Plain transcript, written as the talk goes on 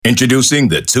Introducing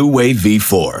the Two-Way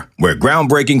V4, where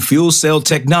groundbreaking fuel cell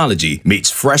technology meets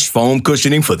fresh foam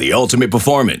cushioning for the ultimate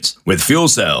performance. With fuel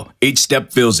cell, each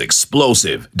step feels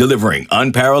explosive, delivering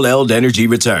unparalleled energy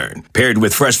return. Paired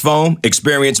with fresh foam,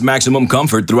 experience maximum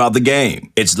comfort throughout the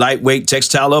game. Its lightweight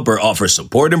textile upper offers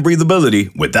support and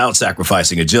breathability without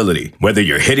sacrificing agility. Whether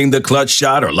you're hitting the clutch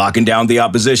shot or locking down the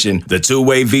opposition, the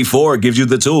Two-Way V4 gives you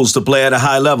the tools to play at a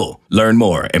high level. Learn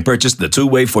more and purchase the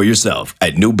Two-Way for yourself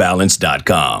at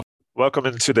newbalance.com. Welcome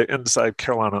into the Inside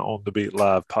Carolina on the Beat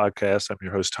Live podcast. I'm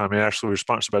your host, Tommy Ashley. We're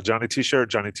sponsored by Johnny T-Shirt,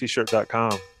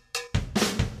 johnnytshirt.com.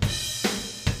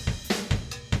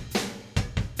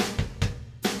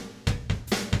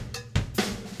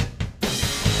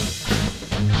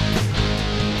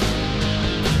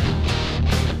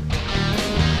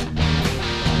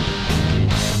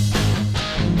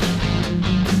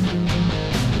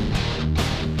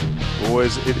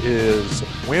 Boys, it is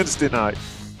Wednesday night.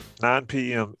 9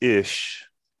 p.m.-ish.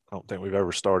 I don't think we've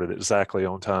ever started exactly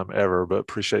on time ever, but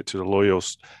appreciate to the loyal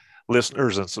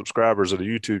listeners and subscribers of the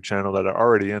YouTube channel that are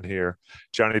already in here.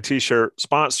 Johnny T-Shirt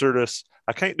sponsored us.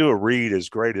 I can't do a read as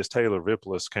great as Taylor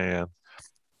Vippolis can.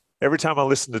 Every time I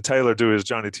listen to Taylor do his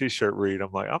Johnny T-Shirt read,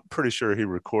 I'm like, I'm pretty sure he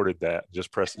recorded that and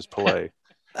just presses play.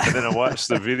 And then I watched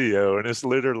the video, and it's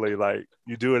literally like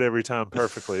you do it every time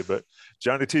perfectly. But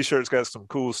Johnny T-Shirt's got some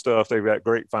cool stuff. They've got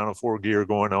great Final Four gear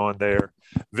going on there.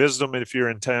 Visit them if you're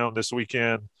in town this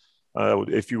weekend.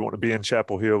 If you want to be in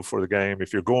Chapel Hill for the game.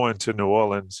 If you're going to New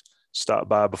Orleans, stop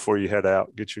by before you head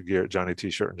out. Get your gear at Johnny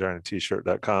T-Shirt and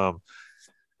johnnytshirt.com. A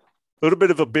little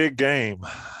bit of a big game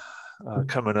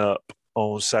coming up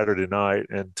on Saturday night.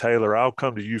 And Taylor, I'll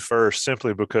come to you first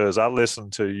simply because I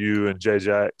listened to you and Jay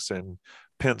Jacks and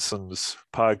Penson's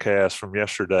podcast from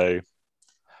yesterday.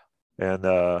 And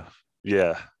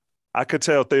I could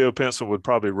tell Theo Pinson would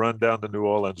probably run down to New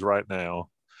Orleans right now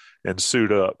and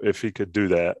suit up if he could do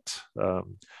that.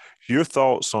 Your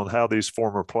thoughts on how these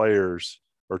former players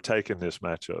are taking this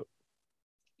matchup?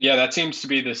 Yeah, that seems to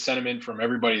be the sentiment from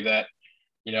everybody that,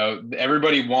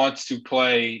 everybody wants to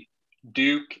play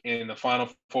Duke in the Final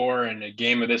Four in a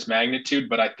game of this magnitude.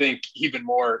 But I think even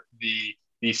more the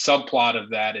subplot of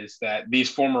that is that these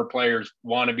former players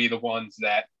want to be the ones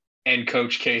that end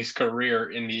Coach K's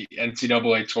career in the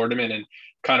NCAA tournament and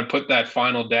kind of put that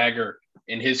final dagger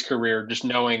in his career, just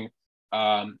knowing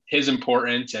his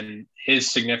importance and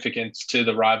his significance to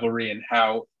the rivalry and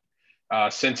how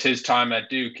since his time at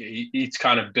Duke, he's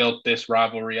kind of built this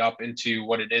rivalry up into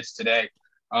what it is today.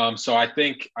 So I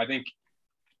think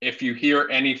if you hear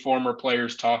any former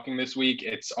players talking this week,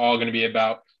 it's all going to be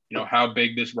about how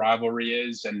big this rivalry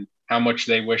is and how much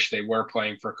they wish they were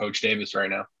playing for Coach Davis right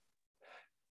now.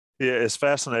 Yeah, it's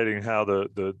fascinating how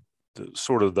the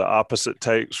sort of the opposite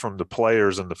takes from the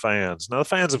players and the fans. Now, the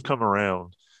fans have come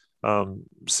around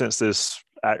since this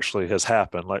actually has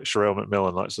happened. Like Sherrell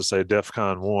McMillan likes to say,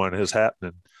 DEFCON 1 is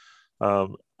happening.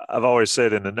 I've always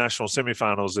said in the national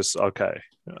semifinals, it's okay.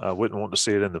 I wouldn't want to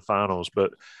see it in the finals,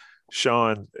 but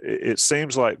Sean, it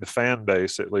seems like the fan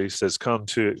base, at least, has come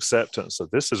to acceptance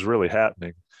that this is really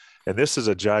happening. And this is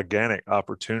a gigantic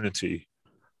opportunity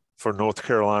for North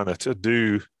Carolina to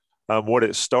do what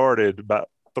it started about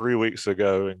 3 weeks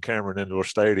ago in Cameron Indoor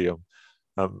Stadium.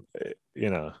 I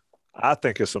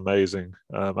think it's amazing.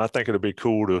 I think it'll be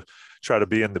cool to try to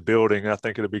be in the building. I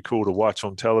think it'll be cool to watch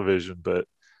on television, but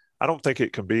I don't think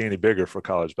it can be any bigger for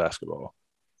college basketball.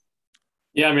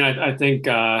 Yeah, I mean, I think,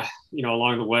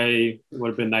 along the way, it would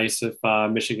have been nice if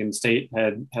Michigan State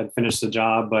had finished the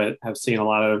job, but have seen a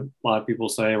lot of people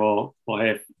say, well,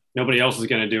 hey, if nobody else is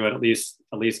going to do it, at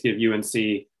least give UNC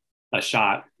a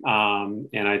shot.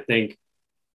 And I think,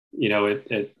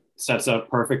 it sets up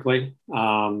perfectly.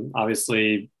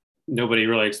 Obviously, nobody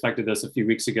really expected this a few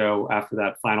weeks ago after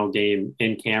that final game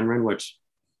in Cameron, which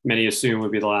many assume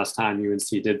would be the last time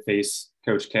UNC did face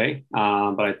Coach K.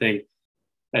 But I think,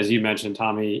 as you mentioned,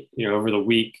 Tommy, over the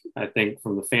week, I think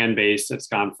from the fan base, it's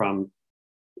gone from,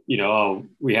 here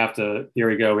we have to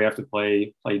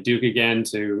play Duke again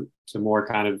to more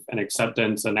kind of an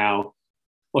acceptance, and now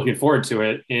looking forward to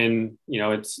it. And,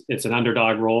 it's an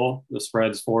underdog role. The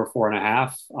spread's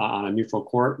 4.5 on a neutral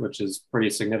court, which is pretty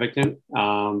significant.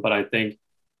 But I think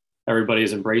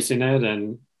everybody's embracing it,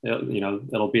 and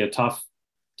it'll be a tough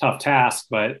task,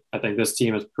 but I think this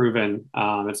team has proven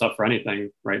it's up for anything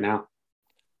right now.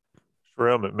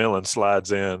 Sherrell McMillan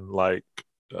slides in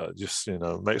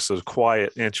makes a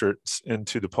quiet entrance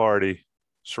into the party.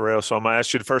 Sherrell, so I'm going to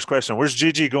ask you the first question. Where's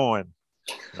Gigi going?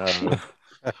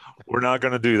 We're not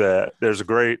going to do that. There's a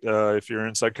great, if you're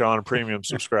Inside Carolina Premium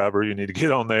subscriber, you need to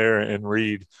get on there and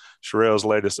read Sherrell's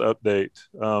latest update.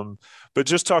 But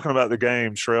just talking about the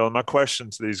game, Sherrell, my question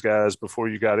to these guys before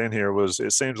you got in here was,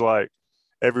 it seems like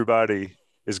everybody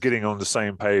is getting on the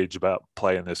same page about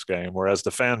playing this game, whereas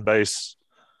the fan base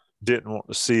didn't want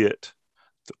to see it.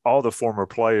 All the former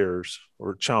players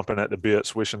were chomping at the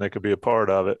bits, wishing they could be a part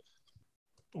of it.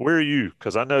 Where are you?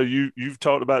 Because I know you've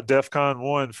talked about DEFCON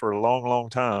 1 for a long, long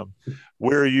time.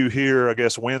 Where are you here, I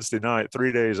guess, Wednesday night,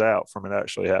 3 days out from it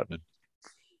actually happening?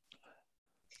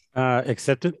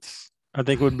 Acceptance, I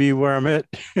think, would be where I'm at.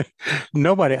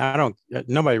 Nobody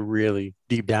really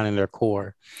deep down in their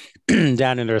core,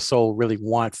 down in their soul, really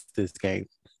wants this game.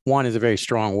 Want is a very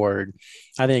strong word.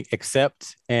 I think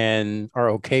accept and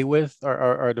are okay with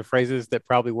are the phrases that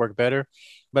probably work better.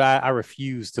 But I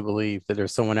refuse to believe that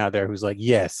there's someone out there who's like,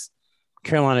 yes,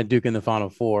 Carolina Duke in the Final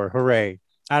Four. Hooray.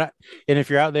 And if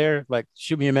you're out there, like,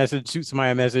 shoot me a message, shoot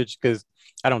somebody a message, because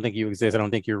I don't think you exist. I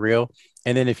don't think you're real.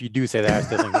 And then if you do say that, I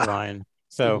still think you're lying.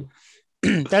 So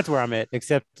that's where I'm at.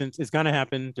 Acceptance is going to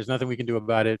happen. There's nothing we can do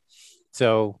about it.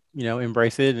 So,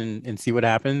 embrace it and see what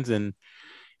happens. And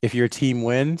if your team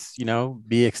wins,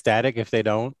 be ecstatic. If they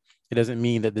don't, it doesn't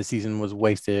mean that the season was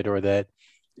wasted or that,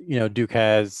 Duke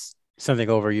has something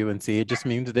over UNC. It just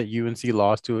means that UNC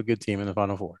lost to a good team in the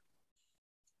Final Four.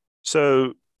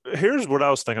 So here's what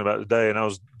I was thinking about today, and I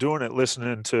was doing it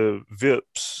listening to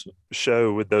Vip's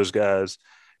show with those guys,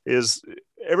 is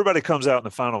everybody comes out in the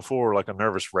Final Four like a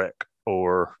nervous wreck,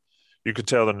 or you could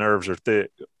tell the nerves are thick.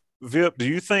 Vip, do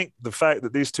you think the fact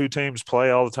that these two teams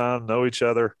play all the time, know each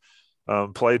other,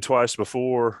 played twice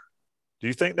before, do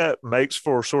you think that makes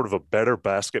for sort of a better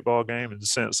basketball game in the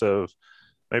sense of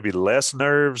maybe less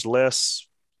nerves, less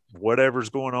whatever's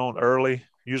going on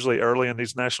usually early in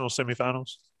these national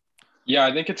semifinals? Yeah,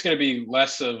 I think it's going to be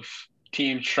less of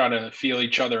teams trying to feel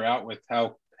each other out with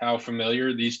how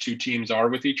familiar these two teams are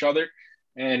with each other.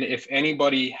 And if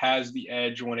anybody has the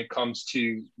edge when it comes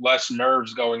to less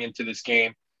nerves going into this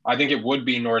game, I think it would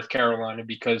be North Carolina,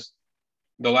 because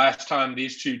the last time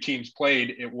these two teams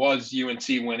played, it was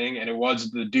UNC winning, and it was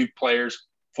the Duke players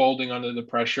folding under the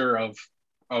pressure of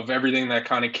everything that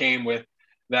kind of came with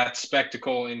that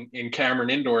spectacle in Cameron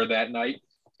Indoor that night.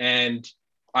 And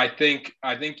I think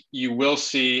you will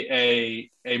see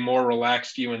a more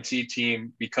relaxed UNC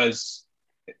team, because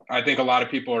I think a lot of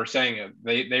people are saying it.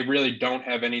 They really don't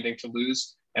have anything to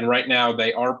lose. And right now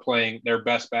they are playing their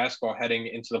best basketball heading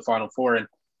into the Final Four. And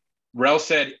Rel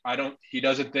said he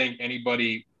doesn't think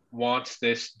anybody wants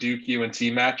this Duke UNC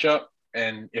matchup.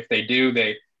 And if they do,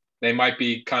 they might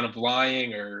be kind of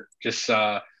lying or just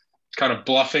kind of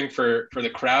bluffing for the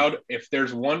crowd. If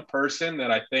there's one person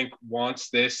that I think wants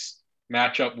this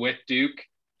matchup with Duke,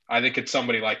 I think it's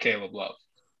somebody like Caleb Love.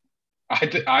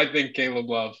 I think Caleb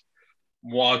Love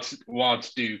wants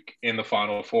Duke in the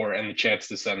Final Four and the chance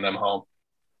to send them home.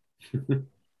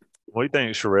 What do you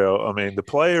think, Sherrell? I mean, the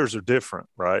players are different,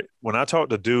 right? When I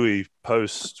talked to Dewey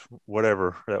post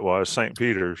whatever that was, St.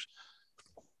 Peter's,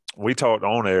 we talked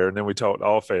on air and then we talked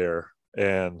off air,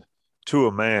 and to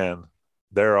a man,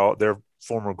 their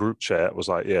former group chat was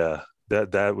like, yeah,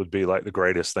 that would be like the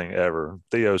greatest thing ever.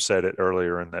 Theo said it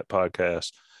earlier in that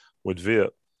podcast with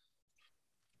Vip.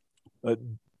 I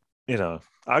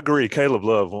agree. Caleb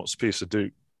Love wants a piece of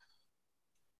Duke.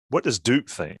 What does Duke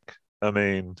think? I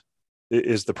mean,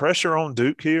 is the pressure on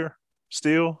Duke here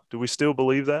still? Do we still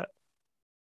believe that?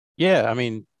 Yeah, I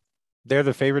mean, they're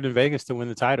the favorite in Vegas to win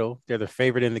the title. They're the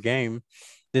favorite in the game.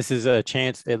 This is a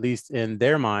chance, at least in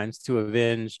their minds, to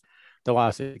avenge the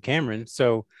loss at Cameron.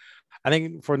 So I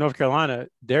think for North Carolina,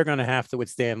 they're going to have to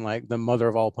withstand like the mother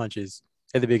of all punches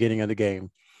at the beginning of the game,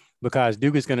 because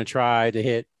Duke is going to try to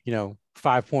hit,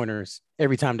 5-pointers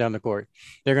every time down the court.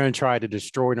 They're going to try to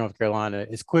destroy North Carolina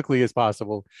as quickly as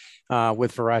possible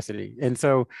with ferocity. And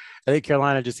so I think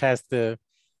Carolina just has to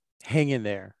hang in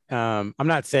there. I'm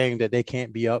not saying that they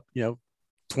can't be up,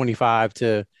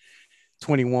 25-21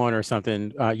 or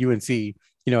something, UNC,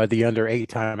 at the under 8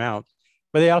 timeout,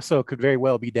 but they also could very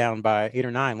well be down by 8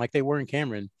 or 9, like they were in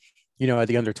Cameron, at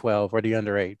the under 12 or the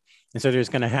under 8. And so they're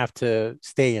just going to have to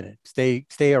stay in it,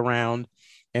 stay around.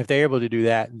 And if they're able to do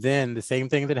that, then the same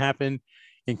thing that happened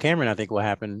in Cameron, I think will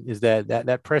happen, is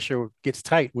that pressure gets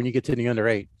tight when you get to the under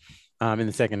 8 in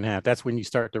the second half. That's when you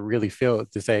start to really feel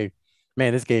it, to say,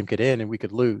 man, this game could end and we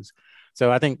could lose.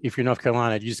 So I think if you're North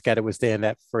Carolina, you just got to withstand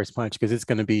that first punch, because it's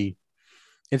going to be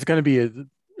I'm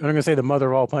going to say the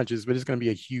mother of all punches, but it's going to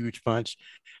be a huge punch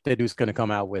that Duke's going to come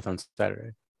out with on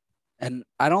Saturday. And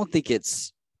I don't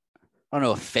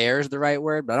know if fair is the right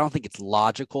word, but I don't think it's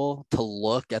logical to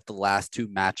look at the last two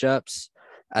matchups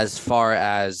as far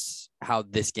as how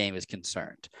this game is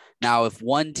concerned. Now, if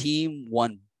one team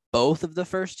won both of the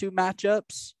first two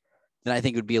matchups, then I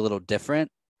think it would be a little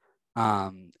different.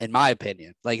 In my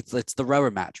opinion, like it's the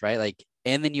rubber match, right? Like,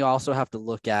 and then you also have to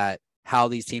look at how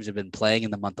these teams have been playing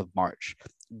in the month of March.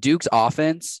 Duke's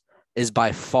offense is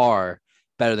by far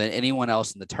better than anyone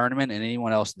else in the tournament and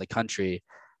anyone else in the country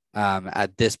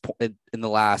at this point in the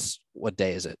last, what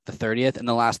day is it? The 30th, in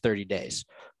the last 30 days.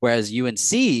 Whereas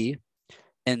UNC,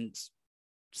 and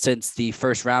since the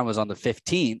first round was on the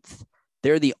 15th,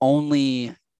 they're the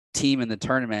only team in the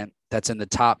tournament that's in the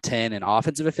top 10 in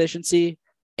offensive efficiency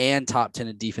and top 10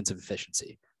 in defensive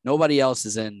efficiency. Nobody else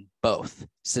is in both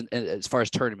as far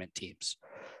as tournament teams.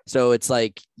 So it's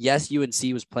like, yes,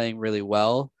 UNC was playing really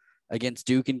well against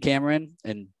Duke and Cameron,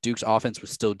 and Duke's offense was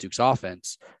still Duke's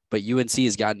offense, but UNC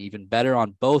has gotten even better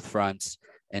on both fronts,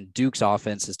 and Duke's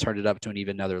offense has turned it up to an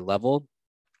even another level.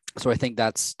 So I think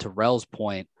that's Terrell's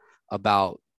point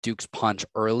about Duke's punch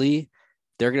early.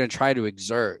 They're going to try to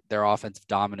exert their offensive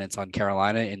dominance on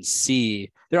Carolina and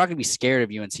see they're not going to be scared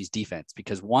of UNC's defense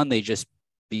because, one, they just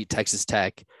beat Texas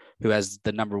Tech, who has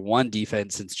the number 1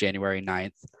 defense since January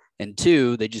 9th. And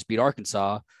 2, they just beat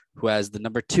Arkansas, who has the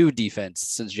number 2 defense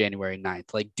since January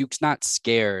 9th. Like, Duke's not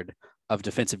scared of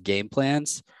defensive game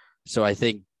plans. So I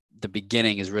think the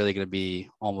beginning is really going to be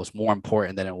almost more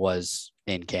important than it was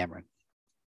in Cameron.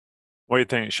 What do you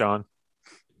think, Sean?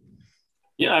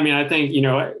 Yeah, I mean, I think,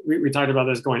 we talked about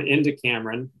this going into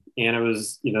Cameron, and it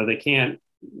was, they can't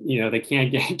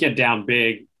get down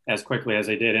big as quickly as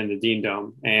they did in the Dean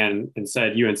Dome. And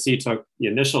instead, UNC took the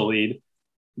initial lead.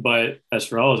 But as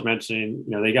Terrell was mentioning,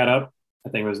 they got up, I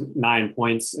think it was 9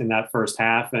 points in that first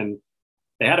half. And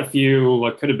they had a few,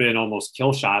 what could have been almost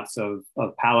kill shots of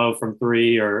Paolo from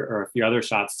 3 or a few other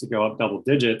shots to go up double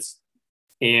digits.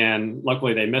 And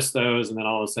luckily they missed those. And then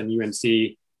all of a sudden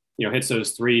UNC, hits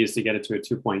those threes to get it to a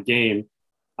 2-point game.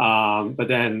 But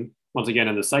then once again,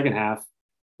 in the second half,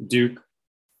 Duke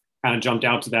kind of jumped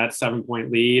out to that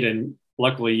 7-point lead. And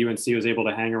luckily UNC was able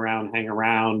to hang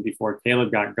around before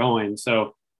Caleb got going.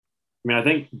 So, I mean, I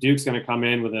think Duke's going to come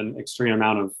in with an extreme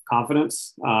amount of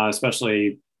confidence,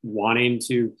 especially wanting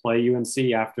to play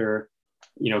UNC after,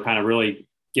 kind of really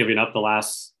giving up the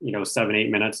last, 7-8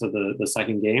 minutes of the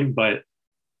second game. But,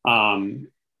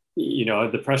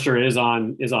 the pressure is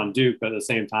on Duke, but at the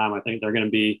same time, I think they're going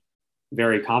to be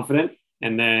very confident.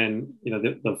 And then,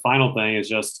 the final thing is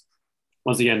just,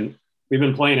 once again, we've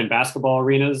been playing in basketball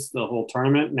arenas the whole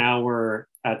tournament. Now we're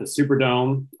at the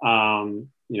Superdome,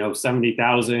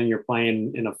 70,000, you're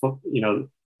playing in a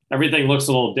everything looks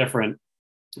a little different.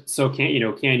 So can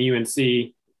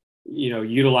UNC,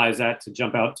 utilize that to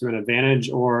jump out to an advantage,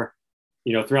 or,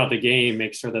 throughout the game,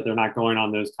 make sure that they're not going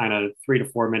on those kind of 3 to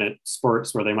 4 minute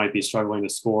spurts where they might be struggling to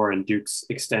score and Duke's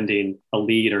extending a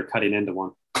lead or cutting into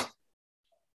one.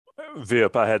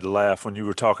 Vip, I had to laugh when you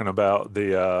were talking about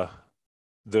the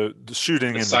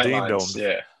shooting in the Dean Dome.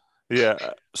 Yeah. Yeah.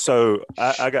 So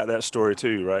I got that story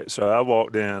too, right? So I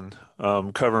walked in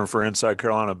covering for Inside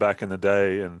Carolina back in the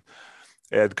day, and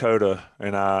Ed Cota,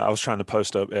 and I was trying to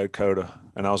post up Ed Cota,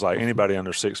 and I was like, anybody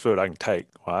under 6 foot I can take.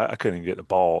 Well, I couldn't even get the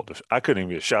ball. I couldn't even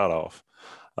get a shot off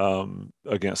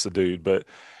against the dude. But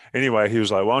anyway, he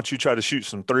was like, why don't you try to shoot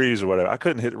some threes or whatever? I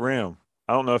couldn't hit the rim.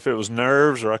 I don't know if it was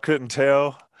nerves or I couldn't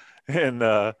tell. And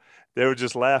they were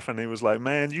just laughing. He was like,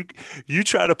 man, you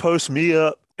try to post me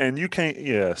up and you can't.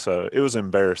 Yeah, so it was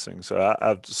embarrassing. So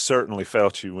I've certainly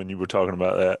felt you when you were talking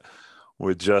about that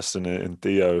with Justin and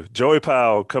Theo. Joey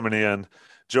Powell coming in.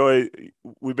 Joey,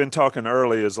 we've been talking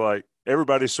early, is like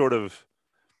everybody's sort of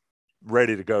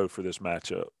ready to go for this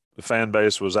matchup. The fan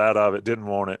base was out of it, didn't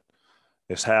want it.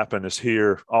 It's happened. It's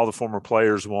here. All the former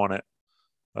players want it.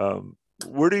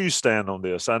 Where do you stand on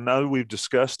this? I know we've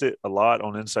discussed it a lot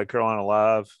on Inside Carolina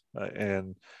Live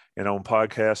and on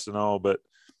podcasts and all, but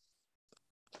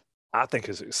I think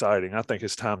it's exciting. I think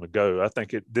it's time to go. I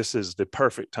think this is the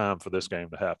perfect time for this game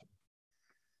to happen.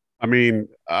 I mean,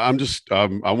 I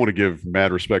want to give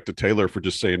mad respect to Taylor for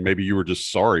just saying maybe you were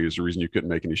just sorry is the reason you couldn't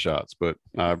make any shots. But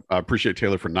I appreciate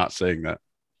Taylor for not saying that.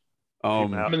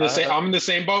 I'm in the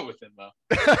same boat with him though.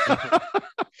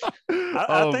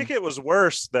 I think it was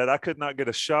worse that I could not get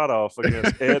a shot off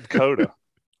against Ed Cota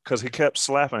because he kept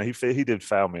slapping. He did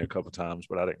foul me a couple of times,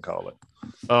 but I didn't call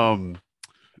it.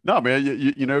 No, man,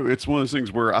 you know, it's one of those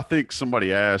things where I think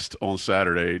somebody asked on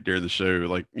Saturday during the show,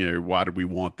 like, why did we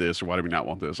want this or why did we not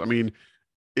want this? I mean,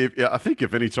 I think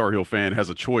if any Tar Heel fan has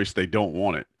a choice, they don't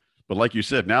want it. But like you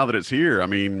said, now that it's here, I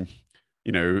mean,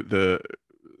 the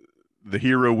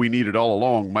hero we needed all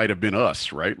along might have been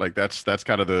us, right? Like that's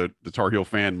kind of the Tar Heel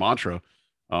fan mantra.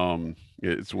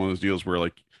 It's one of those deals where,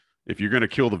 like, if you're going to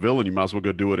kill the villain, you might as well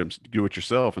go do it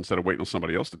yourself instead of waiting on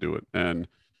somebody else to do it. And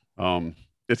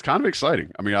it's kind of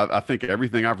exciting. I mean, I think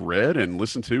everything I've read and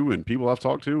listened to and people I've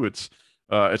talked to, it's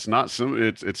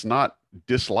not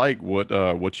dislike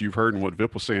what you've heard and what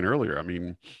Vip was saying earlier. I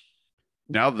mean,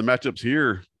 now that the matchup's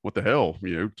here, what the hell?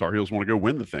 Tar Heels want to go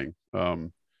win the thing.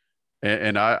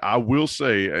 And I will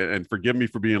say, and forgive me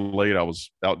for being late, I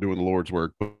was out doing the Lord's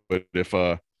work, but if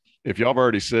y'all have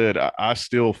already said, I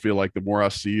still feel like the more I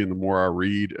see and the more I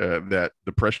read, that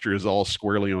the pressure is all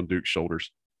squarely on Duke's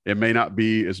shoulders. It may not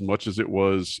be as much as it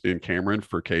was in Cameron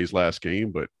for K's last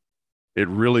game, but it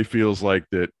really feels like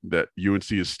that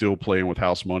UNC is still playing with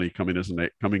house money, coming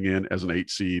in as an 8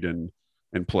 seed and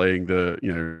playing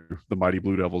the mighty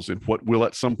Blue Devils in what will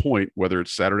at some point, whether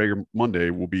it's Saturday or Monday,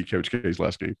 will be Coach K's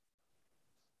last game.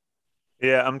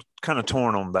 Yeah, I'm kind of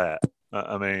torn on that.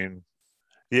 I mean,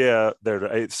 yeah, they're the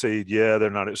 8th seed. Yeah, they're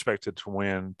not expected to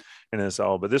win, and it's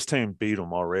all. But this team beat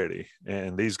them already,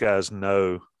 and these guys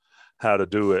know how to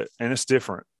do it, and it's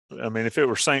different. I mean, if it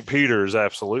were St. Peter's,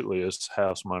 absolutely, it's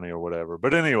house money or whatever.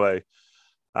 But anyway,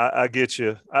 I get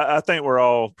you. I think we're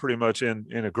all pretty much in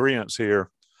agreement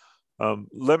here.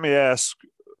 Let me ask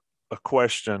a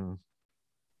question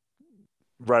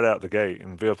right out the gate,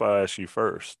 and Viv, I'll ask you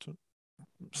first.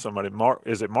 Is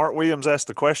it Mark Williams asked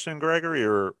the question, Gregory,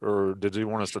 or did you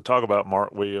want us to talk about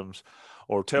Mark Williams,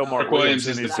 or tell Mark Williams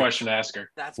is the question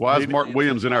asker? Why is Mark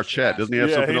Williams in our chat? Doesn't he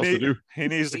have something else to do? He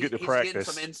needs to get to practice.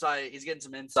 He's getting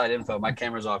some inside info. My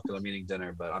camera's off because I'm eating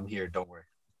dinner, but I'm here. Don't worry.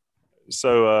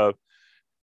 So,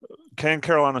 can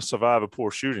Carolina survive a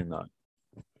poor shooting night?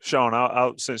 Sean,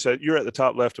 I'll since you're at the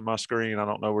top left of my screen, I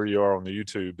don't know where you are on the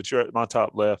YouTube, but you're at my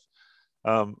top left.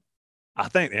 I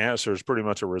think the answer is pretty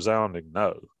much a resounding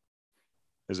no.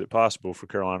 Is it possible for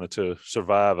Carolina to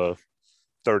survive a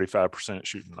 35%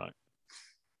 shooting night?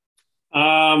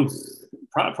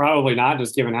 Probably not,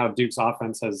 just given how Duke's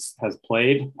offense has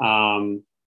played.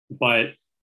 But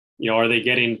are they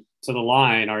getting to the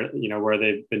line? Where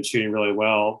they've been shooting really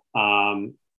well?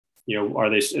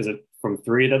 Is it from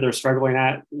 3 that they're struggling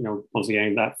at? Once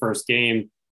again, that first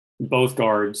game, both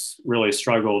guards really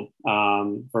struggled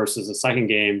versus the second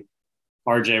game.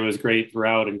 RJ was great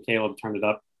throughout, and Caleb turned it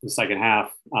up the second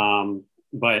half.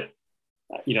 But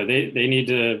they need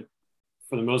to,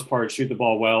 for the most part, shoot the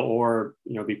ball well, or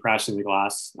be crashing the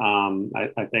glass.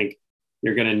 I think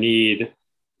you're going to need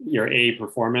your A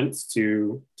performance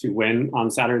to win on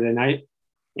Saturday night.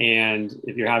 And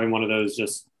if you're having one of those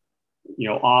just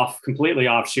completely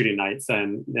off shooting nights,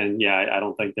 then yeah, I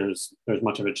don't think there's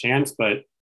much of a chance. But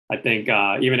I think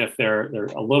even if they're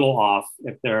a little off,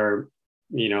 if they're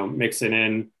mixing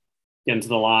in, getting to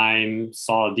the line,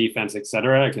 solid defense,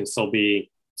 etc., it can still be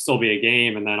a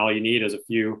game. And then all you need is a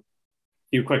few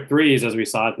quick threes, as we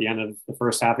saw at the end of the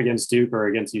first half against Duke or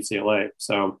against UCLA.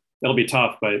 So it'll be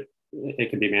tough, but it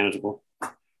can be manageable.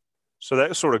 So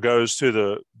that sort of goes to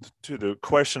the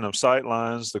question of sight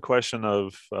lines, the question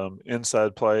of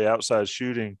inside play, outside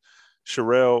shooting.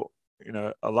 Sherelle,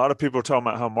 a lot of people are talking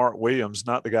about how Mark Williams,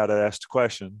 not the guy that asked the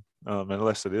question,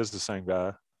 unless it is the same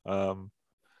guy.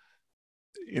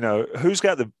 Who's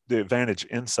got the advantage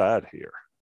inside here?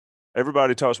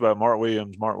 Everybody talks about Mark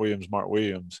Williams.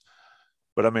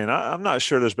 But, I mean, I'm not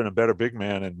sure there's been a better big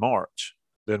man in March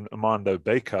than Armando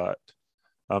Bacot.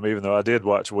 Even though I did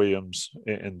watch Williams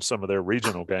in some of their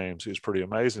regional games, he was pretty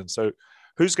amazing. So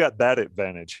who's got that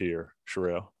advantage here,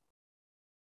 Sherelle?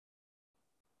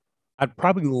 I'd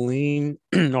probably lean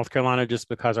North Carolina just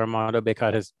because Armando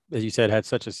Bacot has, as you said, had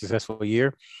such a successful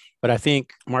year. But I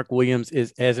think Mark Williams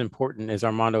is as important as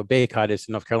Armando Bacot is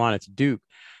to North Carolina to Duke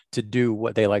to do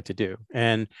what they like to do.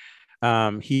 And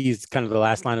he's kind of the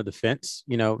last line of defense.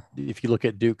 If you look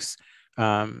at Duke's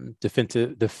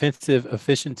defensive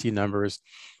efficiency numbers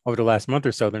over the last month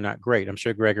or so, they're not great. I'm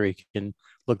sure Gregory can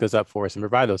look those up for us and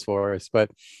provide those for us, but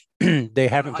they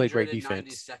haven't played great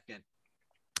defense.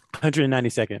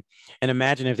 192nd. And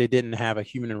imagine if they didn't have a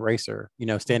human eraser,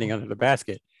 standing under the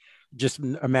basket. Just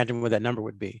imagine what that number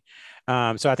would be.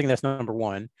 So I think that's number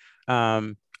one.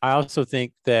 I also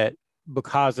think that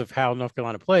because of how North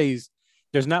Carolina plays,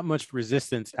 there's not much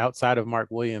resistance outside of Mark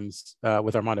Williams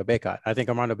with Armando Bacot. I think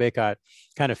Armando Bacot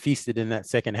kind of feasted in that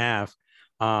second half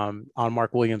on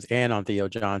Mark Williams and on Theo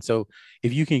John. So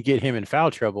if you can get him in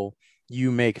foul trouble,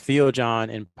 you make Theo John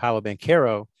and Paolo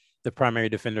Banchero the primary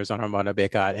defenders on Armando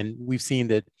Bacot. And we've seen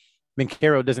that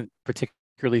Banchero doesn't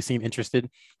particularly seem interested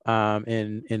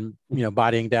in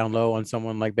bodying down low on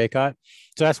someone like Bacot.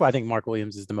 So that's why I think Mark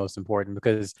Williams is the most important,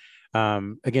 because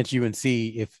against UNC,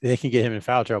 if they can get him in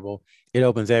foul trouble, it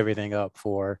opens everything up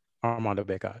for Armando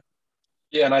Bacot.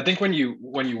 Yeah, and I think when you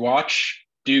watch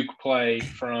Duke play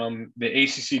from the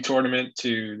ACC tournament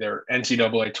to their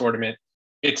NCAA tournament,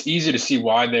 it's easy to see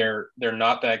why they're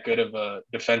not that good of a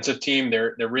defensive team.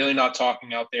 They're really not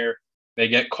talking out there. They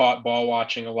get caught ball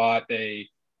watching a lot. They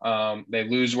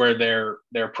lose where their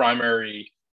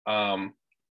primary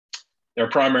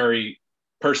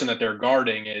person that they're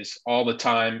guarding is all the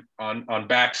time on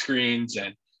back screens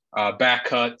and back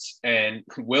cuts. And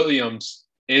Williams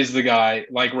is the guy,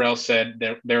 like Rel said,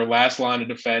 their last line of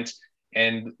defense.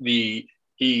 And he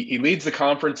leads the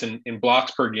conference in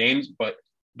blocks per game, but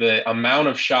the amount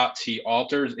of shots he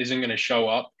alters isn't going to show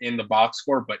up in the box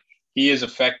score, but he is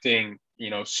affecting,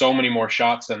 so many more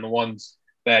shots than the ones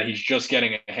that he's just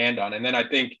getting a hand on. And then I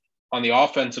think on the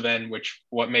offensive end,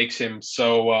 what makes him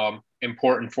so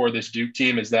important for this Duke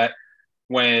team is that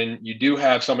when you do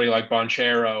have somebody like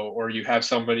Banchero or you have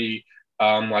somebody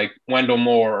like Wendell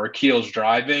Moore or Keels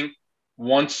driving,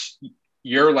 once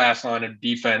your last line of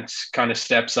defense kind of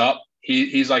steps up,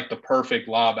 he's like the perfect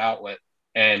lob outlet.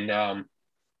 And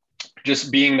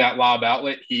just being that lob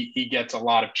outlet, he gets a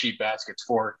lot of cheap baskets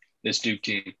for this Duke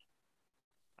team.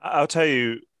 I'll tell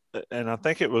you, and I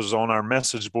think it was on our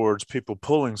message boards, people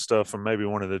pulling stuff from maybe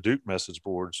one of the Duke message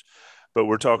boards, but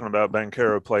we're talking about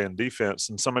Banchero playing defense,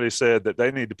 and somebody said that they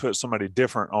need to put somebody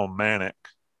different on Manek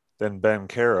than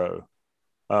Banchero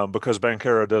because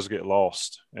Banchero does get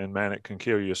lost, and Manek can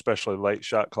kill you, especially late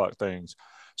shot clock things.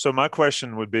 So my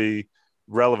question would be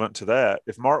relevant to that.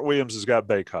 If Mark Williams has got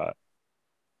Bacot,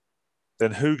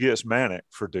 then who gets Manek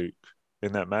for Duke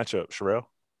in that matchup, Sherelle?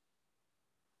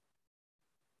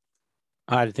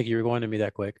 I didn't think you were going to me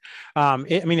that quick.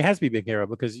 It has to be Banchero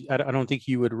because I don't think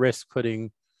you would risk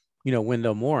putting,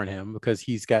 Wendell Moore on him because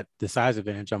he's got the size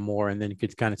advantage on Moore, and then you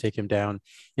could kind of take him down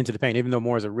into the paint, even though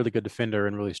Moore is a really good defender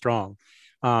and really strong.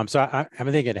 So I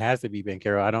think it has to be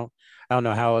Banchero. I don't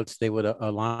know how else they would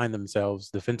align themselves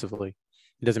defensively.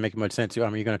 It doesn't make much sense. You're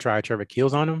going to try Trevor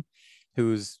Keels on him,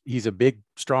 he's a big,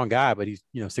 strong guy, but he's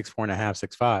 6'4.5",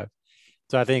 6'5".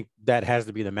 So I think that has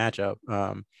to be the matchup,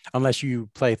 unless you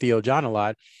play Theo John a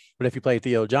lot. But if you play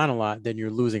Theo John a lot, then you're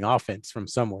losing offense from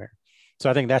somewhere. So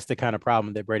I think that's the kind of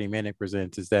problem that Brady Manek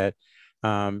presents is that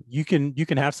you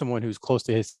can have someone who's close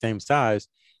to his same size,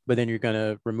 but then you're going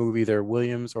to remove either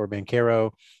Williams or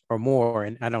Banchero or Moore.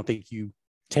 And I don't think you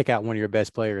take out one of your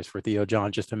best players for Theo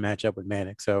John just to match up with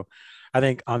Manek. So I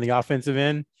think on the offensive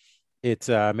end, it's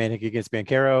Manek against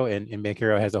Banchero, and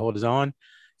Banchero has to hold his own.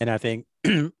 And I think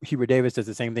Hubert Davis does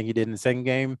the same thing he did in the second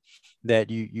game, that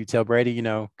you tell Brady,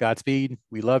 Godspeed,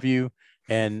 we love you,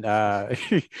 and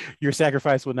your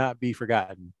sacrifice will not be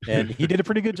forgotten. And he did a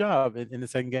pretty good job in the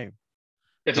second game.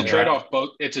 It's a trade-off.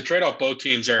 Both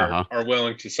teams are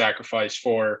willing to sacrifice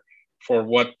for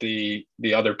what the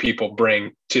other people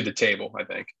bring to the table, I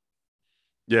think.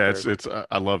 Yeah, it's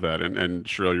I love that. And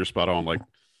Sherelle, you're spot on. Like,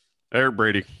 Eric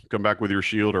Brady, come back with your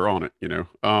shield or on it,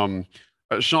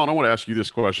 Sean, I want to ask you this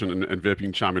question, and Vip, you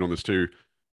can chime in on this too.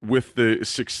 With the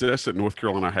success that North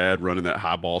Carolina had running that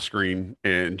high ball screen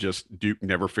and just Duke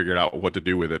never figured out what to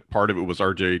do with it. Part of it was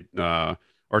RJ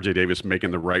Davis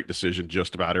making the right decision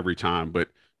just about every time. But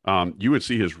UNC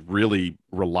has really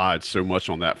relied so much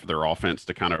on that for their offense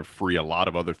to kind of free a lot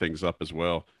of other things up as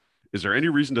well. Is there any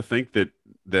reason to think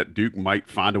that Duke might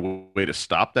find a way to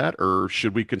stop that, or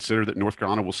should we consider that North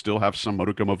Carolina will still have some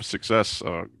modicum of success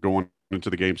going into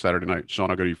the game Saturday night?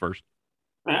 Sean, I'll go to you first.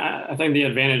 I think the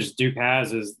advantage Duke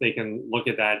has is they can look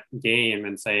at that game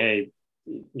and say, hey,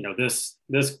 this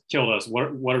killed us.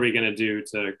 What are we going to do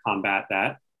to combat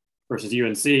that? Versus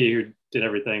UNC, who did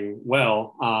everything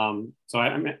well. So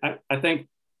I think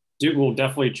Duke will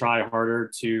definitely try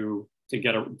harder to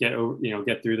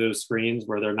get through those screens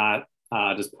where they're not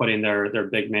just putting their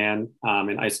big man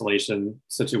in isolation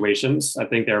situations. I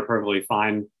think they're perfectly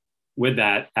fine with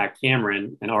that at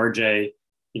Cameron, and RJ,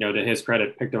 to his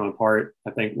credit, picked them apart.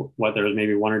 I think there was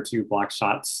maybe one or two block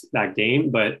shots that game,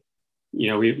 but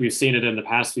we've seen it in the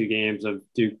past few games of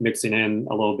Duke mixing in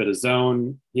a little bit of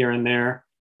zone here and there.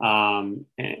 And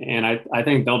I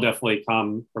think they'll definitely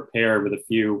come prepared with a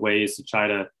few ways to try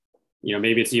to,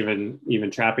 maybe it's even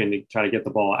trapping to try to get the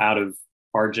ball out of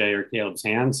RJ or Caleb's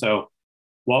hands. So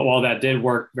while that did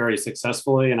work very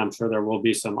successfully, and I'm sure there will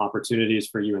be some opportunities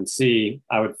for UNC,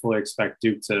 I would fully expect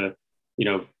Duke to,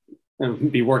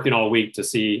 be working all week to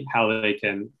see how they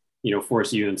can,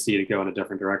 force UNC to go in a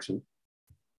different direction.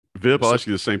 Vip, I'll ask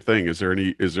you the same thing. Is there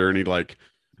any like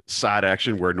side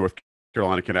action where North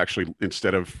Carolina can actually,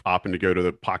 instead of opting to go to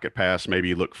the pocket pass,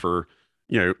 maybe look for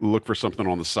something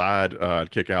on the side,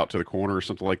 kick out to the corner or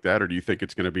something like that? Or do you think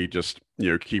it's going to be just,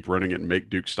 keep running it and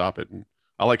make Duke stop it? And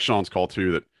I like Sean's call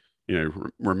too, that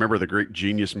remember the great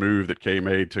genius move that K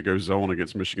made to go zone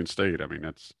against Michigan State. I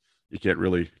mean, you can't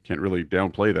really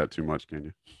downplay that too much, can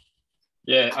you?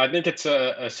 Yeah, I think it's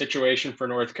a situation for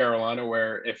North Carolina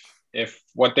where if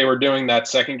what they were doing that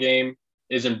second game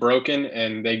isn't broken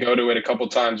and they go to it a couple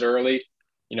times early,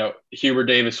 Hubert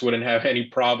Davis wouldn't have any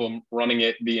problem running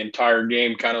it the entire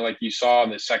game, kind of like you saw in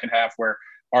the second half where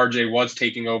RJ was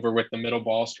taking over with the middle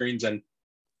ball screens, and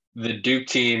the Duke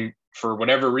team, for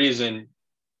whatever reason,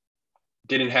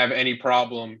 didn't have any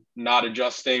problem not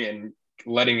adjusting and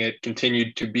letting it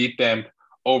continue to beat them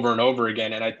over and over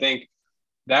again. And I think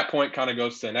that point kind of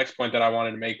goes to the next point that I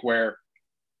wanted to make, where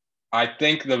I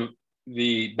think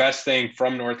the best thing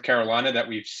from North Carolina that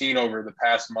we've seen over the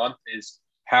past month is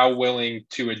how willing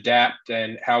to adapt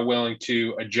and how willing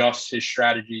to adjust his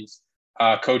strategies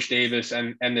Coach Davis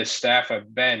and this staff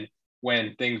have been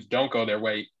when things don't go their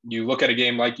way. You look at a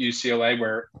game like UCLA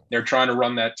where they're trying to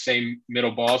run that same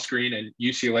middle ball screen and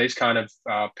UCLA's kind of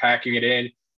packing it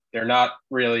in. They're not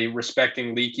really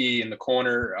respecting Leaky in the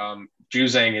corner.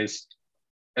 Juzang is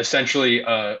essentially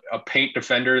a paint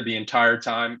defender the entire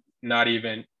time, not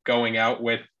even going out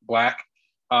with Black.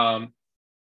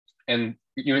 And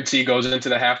UNC goes into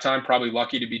the halftime probably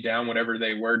lucky to be down whatever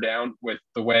they were down with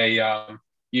the way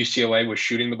UCLA was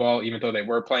shooting the ball, even though they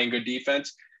were playing good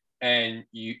defense. And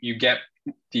you get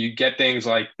things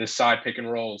like the side pick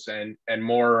and rolls and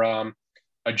more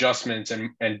adjustments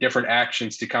and different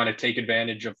actions to kind of take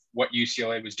advantage of what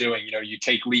UCLA was doing. You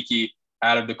take Leaky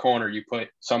out of the corner, you put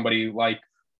somebody like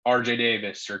RJ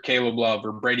Davis or Caleb Love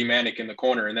or Brady Manick in the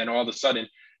corner, and then all of a sudden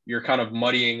you're kind of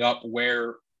muddying up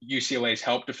where UCLA's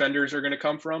help defenders are going to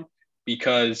come from,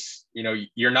 because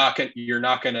you're not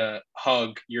going to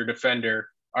hug your defender,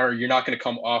 or you're not going to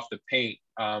come off the paint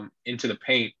into the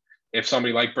paint if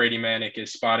somebody like Brady Manick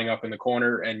is spotting up in the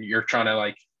corner and you're trying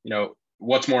to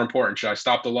what's more important? Should I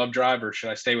stop the Love drive or should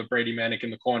I stay with Brady Manick in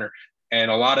the corner?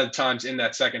 And a lot of times in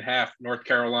that second half, North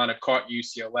Carolina caught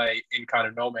UCLA in kind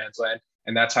of no man's land,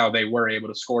 and that's how they were able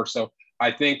to score. So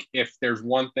I think if there's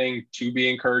one thing to be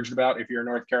encouraged about, if you're a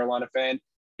North Carolina fan,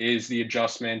 is the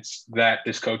adjustments that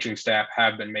this coaching staff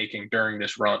have been making during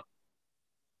this run.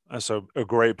 That's a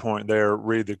great point there,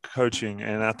 Reed, the coaching,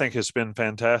 and I think it's been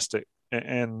fantastic.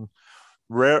 And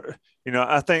rare,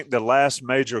 I think the last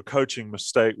major coaching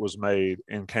mistake was made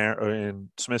in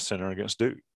Smith Center against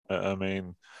Duke. I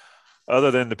mean,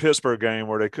 other than the Pittsburgh game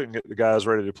where they couldn't get the guys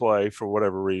ready to play for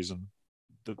whatever reason,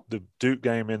 the Duke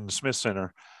game in the Smith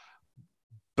Center.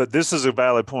 But this is a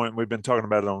valid point. We've been talking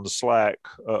about it on the Slack,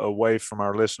 away from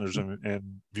our listeners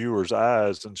and viewers'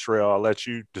 eyes. And Sherelle, I'll let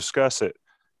you discuss it.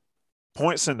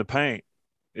 Points in the paint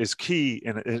is key,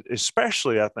 and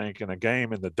especially I think in a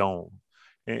game in the Dome,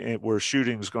 where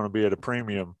shooting is going to be at a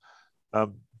premium.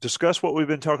 Discuss what we've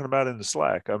been talking about in the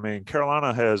Slack. I mean,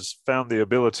 Carolina has found the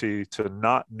ability to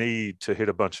not need to hit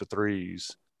a bunch of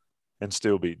threes and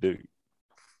still beat Duke.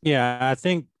 Yeah, I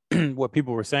think what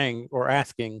people were saying or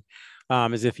asking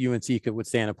is if UNC could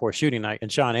withstand a poor shooting night. And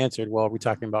Sean answered, well, we're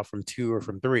talking about from 2 or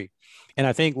from 3. And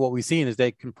I think what we've seen is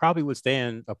they can probably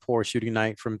withstand a poor shooting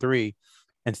night from 3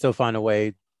 and still find a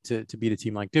way to beat a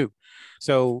team like Duke.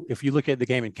 So if you look at the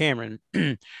game in Cameron,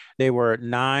 they were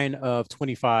 9 of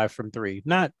 25 from 3.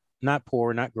 Not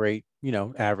poor, not great,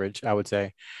 average, I would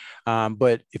say.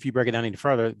 But if you break it down any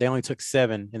further, they only took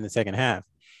 7 in the second half.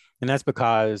 And that's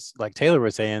because, like Taylor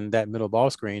was saying, that middle ball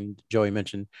screen Joey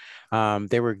mentioned,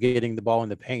 they were getting the ball in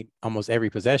the paint almost every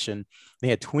possession. They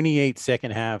had 28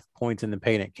 second half points in the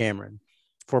paint at Cameron.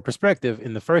 For perspective,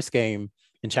 in the first game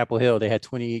in Chapel Hill, they had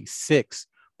 26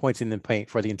 points in the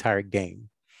paint for the entire game.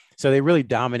 So they really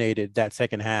dominated that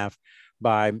second half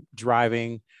by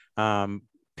driving,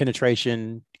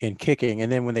 penetration, and kicking.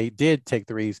 And then when they did take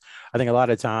threes, I think a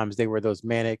lot of times they were those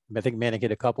Manick. I think Manick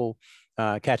hit a couple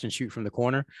catch and shoot from the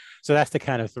corner. So that's the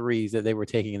kind of threes that they were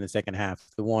taking in the second half,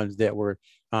 the ones that were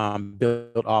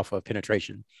built off of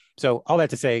penetration. So all that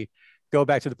to say, go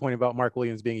back to the point about Mark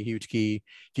Williams being a huge key.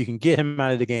 If you can get him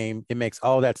out of the game, it makes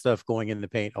all that stuff going in the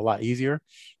paint a lot easier.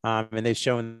 And they've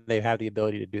shown they have the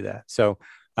ability to do that. So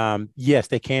yes,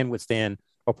 they can withstand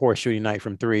a poor shooting night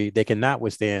from 3. They cannot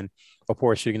withstand a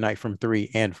poor shooting night from 3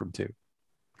 and from 2.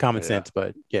 Common sense,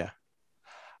 but yeah.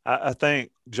 I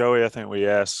think, Joey, we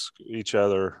ask each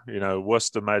other, what's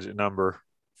the magic number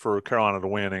for Carolina to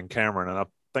win in Cameron? And I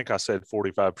think I said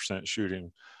 45%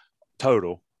 shooting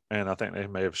total, and I think they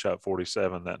may have shot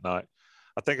 47 that night.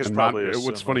 I think it's probably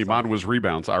what's funny, mine was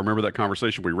rebounds. I remember that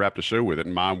conversation. We wrapped the show with it,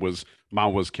 and mine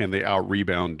was can they out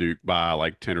rebound Duke by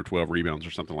like 10 or 12 rebounds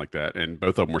or something like that? And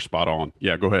both of them were spot on.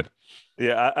 Yeah, go ahead.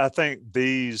 Yeah, I think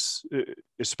these,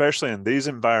 especially in these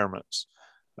environments,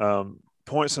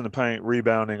 points in the paint,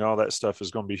 rebounding, all that stuff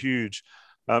is going to be huge.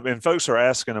 And folks are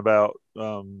asking about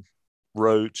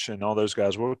Roach and all those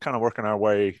guys. We're kind of working our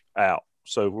way out.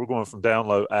 So we're going from down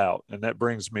low out. And that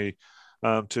brings me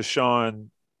to Sean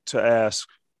to ask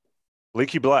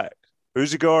Leaky Black,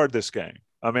 who's he guard this game?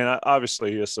 I mean,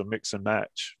 obviously it's a mix and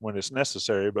match when it's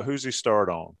necessary, but who's he start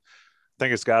on? I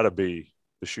think it's got to be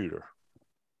the shooter.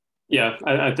 Yeah,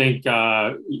 I think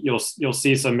you'll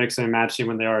see some mixing and matching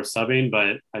when they are subbing,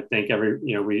 but I think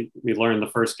we learned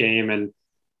the first game and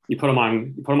you put him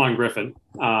on Griffin,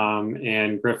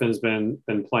 and Griffin's been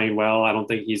playing well. I don't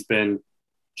think he's been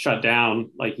shut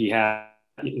down like he had,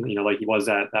 like he was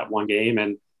at that one game.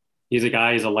 And he's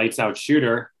a lights out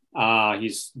shooter.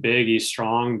 He's big, he's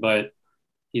strong, but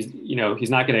he's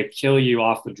not going to kill you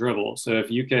off the dribble. So if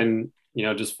you can,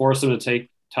 just force him to take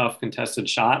tough contested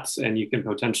shots and you can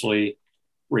potentially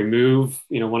remove,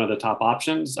 one of the top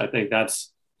options, I think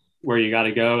that's where you got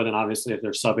to go. And then obviously if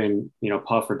they're subbing,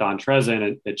 Puff or Don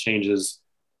Trezin, it changes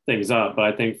things up. But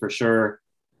I think for sure,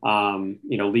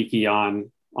 Leaky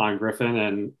on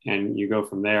Griffin and you go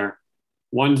from there.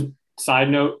 One side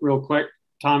note real quick,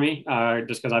 Tommy,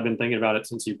 just because I've been thinking about it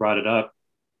since you brought it up.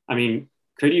 I mean,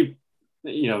 could you,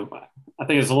 I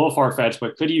think it's a little far-fetched,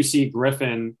 but could you see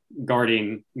Griffin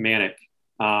guarding Manek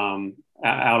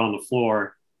out on the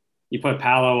floor? You put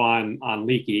Paolo on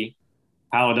Leaky.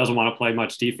 Paolo doesn't want to play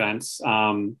much defense.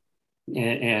 And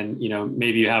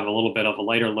maybe you have a little bit of a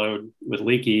lighter load with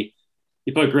Leaky.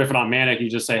 You put Griffin on Manek, you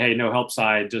just say, hey, no help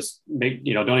side, just make,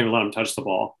 don't even let him touch the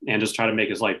ball and just try to make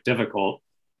his life difficult.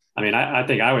 I mean, I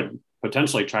think I would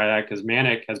potentially try that because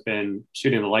Manek has been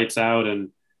shooting the lights out. And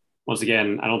once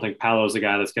again, I don't think Paolo is the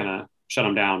guy that's going to shut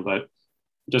him down, but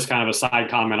just kind of a side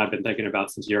comment I've been thinking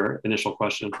about since your initial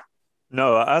question.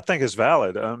 No, I think it's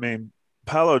valid. I mean,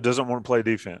 Paolo doesn't want to play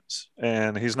defense,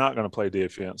 and he's not going to play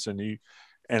defense. And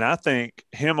I think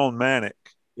him on Manek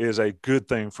is a good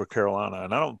thing for Carolina.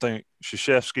 And I don't think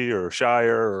Krzyzewski or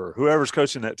Shire or whoever's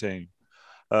coaching that team,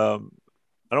 I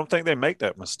don't think they make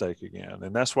that mistake again.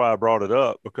 And that's why I brought it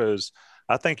up, because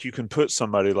I think you can put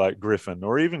somebody like Griffin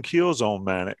or even Keels on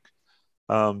Manek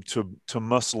to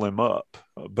muscle him up.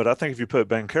 But I think if you put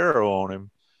Banchero on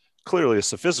him, clearly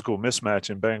it's a physical mismatch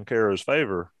in Banchero's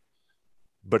favor,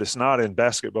 but it's not in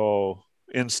basketball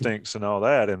instincts and all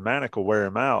that. And Manek will wear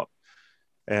him out.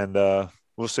 And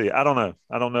we'll see. I don't know.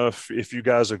 I don't know if you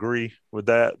guys agree with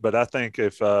that, but I think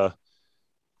if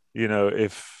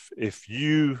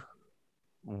you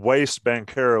waste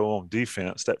Banchero on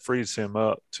defense, that frees him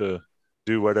up to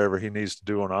do whatever he needs to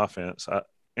do on offense.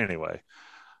 Anyway,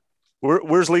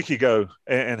 where's Leaky go?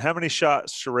 And how many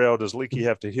shots, Sherelle, does Leaky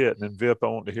have to hit? And then Vip, I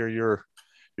want to hear your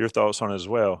thoughts on it as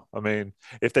well. I mean,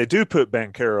 if they do put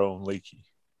Banchero on Leaky,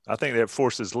 I think that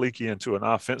forces Leaky into an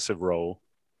offensive role.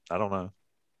 I don't know.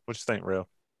 What you think, Rel?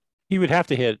 He would have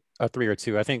to hit a 3 or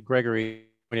 2. I think Gregory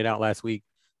pointed out last week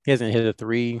he hasn't hit a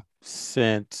 3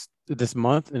 since this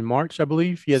month in March, I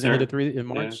believe. He hasn't hit a 3 in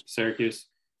March. Yeah,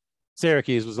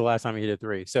 Syracuse was the last time he hit a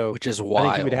 3. So which is wild. I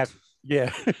think he would have,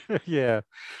 yeah.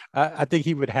 I think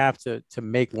he would have to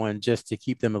make one just to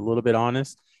keep them a little bit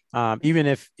honest. Even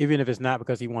if it's not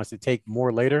because he wants to take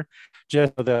more later,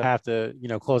 just so they'll have to,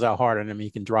 close out hard on him. He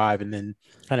can drive and then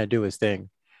kind of do his thing.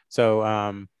 So,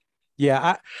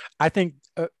 I think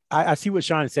I see what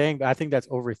Sean's saying, but I think that's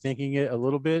overthinking it a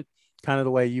little bit, kind of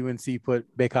the way UNC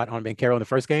put Bacot on Banchero in the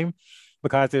first game,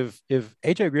 because if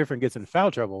A.J. Griffin gets in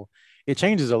foul trouble, it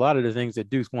changes a lot of the things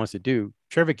that Duke wants to do.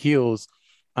 Trevor Keels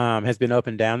has been up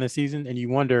and down this season, and you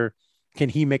wonder, can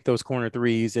he make those corner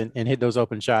threes and hit those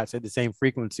open shots at the same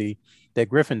frequency that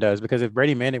Griffin does? Because if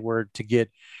Brady Manek were to get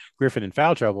Griffin in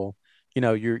foul trouble,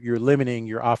 you're limiting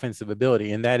your offensive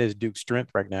ability, and that is Duke's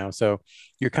strength right now. So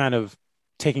you're kind of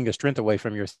taking a strength away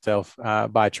from yourself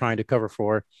by trying to cover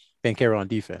for Banchero on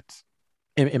defense,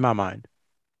 in my mind.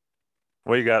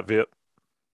 What you got, Vip?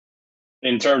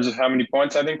 In terms of how many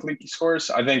points I think Leaky scores,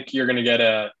 I think you're going to get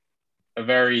a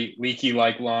very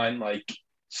Leaky-like line, like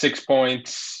 6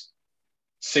 points,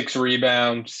 6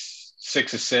 rebounds,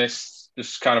 6 assists,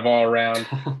 just kind of all around.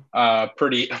 A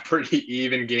pretty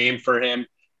even game for him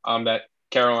that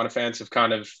Carolina fans have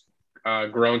kind of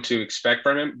grown to expect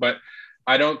from him. But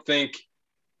I don't think,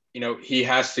 he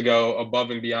has to go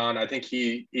above and beyond. I think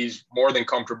he's more than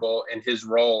comfortable in his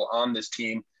role on this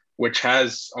team, which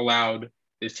has allowed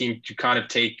this team to kind of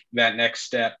take that next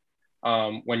step.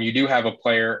 When you do have a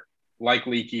player like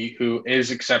Leaky who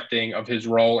is accepting of his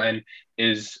role and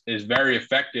is very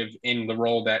effective in the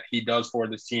role that he does for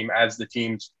this team as the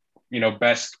team's,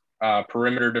 best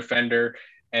perimeter defender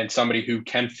and somebody who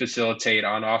can facilitate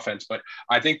on offense. But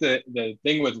I think the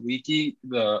thing with Leaky,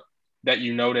 the that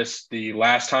you noticed the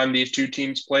last time these two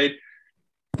teams played.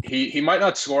 He might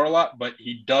not score a lot, but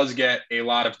he does get a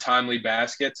lot of timely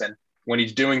baskets. And when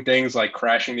he's doing things like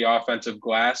crashing the offensive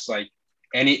glass, like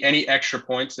any extra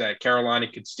points that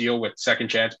Carolina could steal with second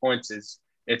chance points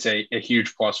it's a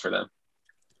huge plus for them.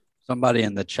 Somebody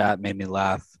in the chat made me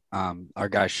laugh. Our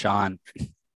guy Sean,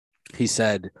 he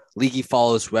said Leaky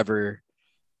follows whoever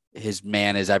his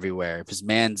man is everywhere. If his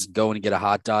man's going to get a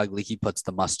hot dog, Leaky puts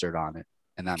the mustard on it,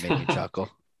 and that made me chuckle.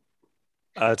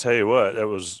 I tell you what, it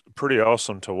was pretty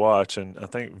awesome to watch. And I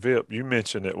think, Vip, you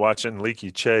mentioned it, watching Leaky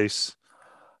chase,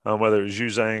 whether it was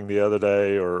Yuzang the other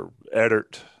day or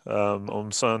Edert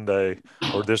on Sunday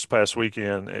or this past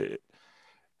weekend.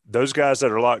 Those guys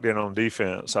that are locked in on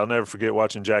defense, I'll never forget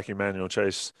watching Jackie Manuel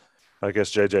chase, I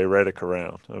guess, J.J. Redick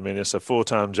around. I mean, it's a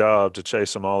full-time job to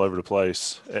chase them all over the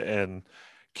place and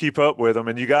keep up with them.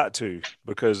 And you got to,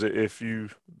 because if you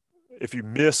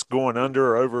miss going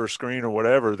under or over a screen or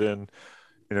whatever, then –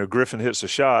 Griffin hits a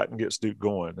shot and gets Duke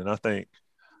going. And I think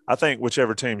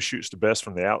whichever team shoots the best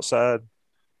from the outside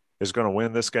is going to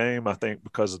win this game. I think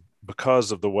because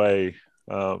of the way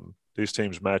these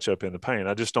teams match up in the paint.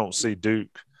 I just don't see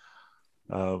Duke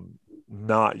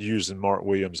not using Mark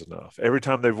Williams enough. Every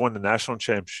time they've won the national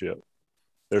championship,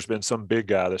 there's been some big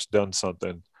guy that's done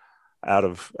something out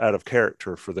of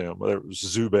character for them, whether it was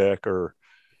Zubek or,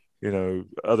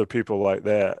 other people like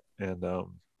that. And,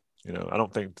 I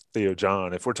don't think Theo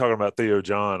John, if we're talking about Theo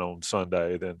John on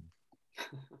Sunday, then.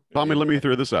 Tommy, let me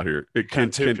throw this out here.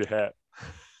 Tip your hat.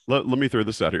 Let me throw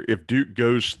this out here. If Duke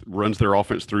runs their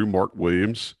offense through Mark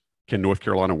Williams, can North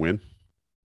Carolina win?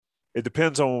 It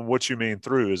depends on what you mean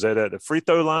through. Is that at the free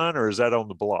throw line or is that on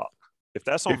the block? If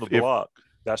that's on the block,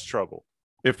 that's trouble.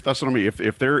 If that's what I mean.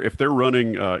 If they're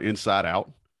running inside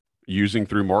out, using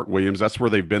through Mark Williams, that's where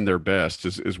they've been their best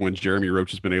is when Jeremy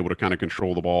Roach has been able to kind of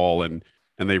control the ball and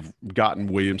they've gotten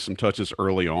Williams some touches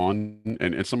early on.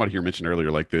 And somebody here mentioned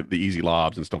earlier, like the easy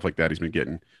lobs and stuff like that he's been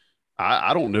getting.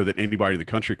 I don't know that anybody in the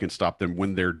country can stop them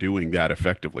when they're doing that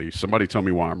effectively. Somebody tell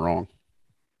me why I'm wrong.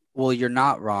 Well, you're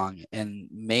not wrong. And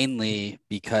mainly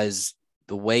because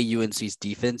the way UNC's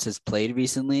defense has played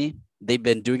recently, they've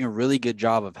been doing a really good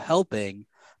job of helping,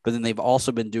 but then they've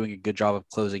also been doing a good job of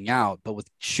closing out. But with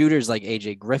shooters like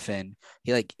AJ Griffin,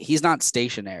 he's not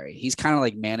stationary. He's kind of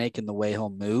like Manic in the way he'll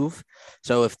move.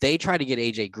 So if they try to get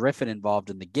AJ Griffin involved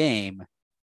in the game,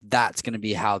 that's going to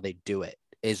be how they do it,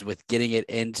 is with getting it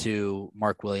into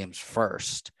Mark Williams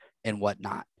first and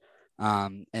whatnot.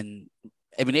 And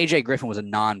I mean, AJ Griffin was a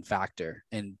non-factor,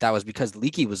 and that was because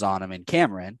Leaky was on him and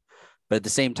Cameron. But at the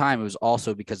same time, it was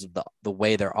also because of the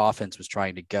way their offense was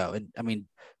trying to go. And I mean,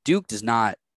 Duke does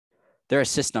not. Their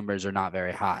assist numbers are not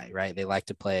very high, right? They like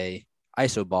to play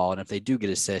iso ball, and if they do get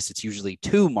assists, it's usually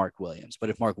to Mark Williams. But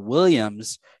if Mark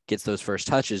Williams gets those first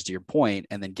touches, to your point,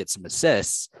 and then gets some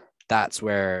assists, that's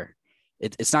where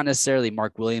it's not necessarily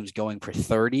Mark Williams going for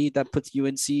 30 that puts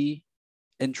UNC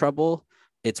in trouble.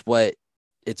 It's what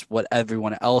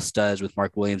everyone else does with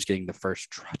Mark Williams getting the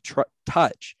first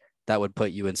touch that would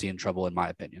put UNC in trouble, in my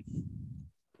opinion.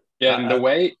 Yeah, and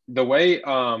the way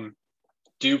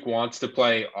Duke wants to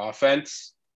play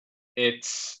offense,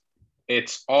 it's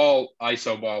all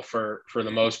iso ball for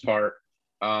the most part,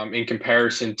 in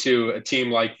comparison to a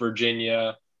team like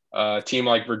Virginia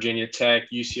Tech,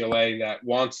 UCLA, that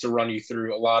wants to run you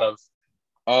through a lot of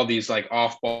all these like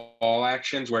off ball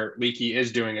actions where Leaky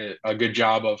is doing a good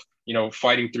job of,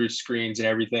 fighting through screens and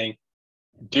everything.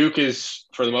 Duke is,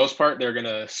 for the most part, they're going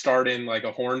to start in like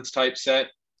a horns type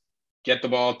set, get the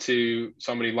ball to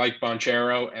somebody like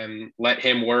Bonchero and let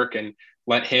him work and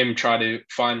let him try to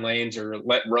find lanes, or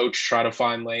let Roach try to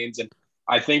find lanes. And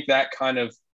I think that kind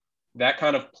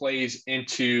of plays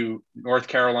into North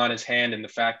Carolina's hand, in the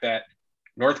fact that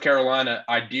North Carolina,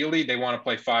 ideally, they want to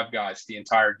play five guys the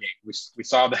entire game. We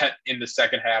saw that in the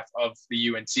second half of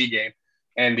the UNC game.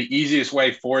 And the easiest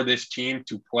way for this team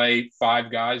to play five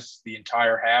guys the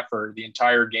entire half or the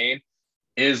entire game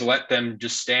is let them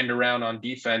just stand around on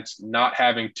defense, not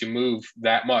having to move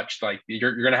that much. Like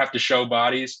you're going to have to show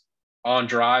bodies on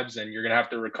drives, and you're going to have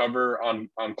to recover on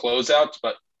closeouts.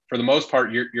 But for the most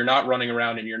part, you're not running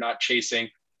around and you're not chasing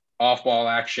off ball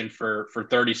action for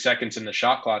 30 seconds in the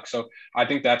shot clock. So I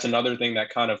think that's another thing that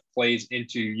kind of plays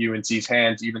into UNC's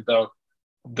hands, even though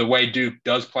the way Duke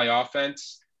does play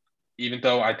offense, even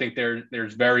though I think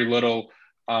there's very little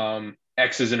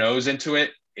X's and O's into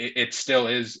it, it still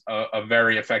is a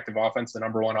very effective offense, the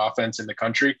number one offense in the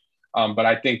country. But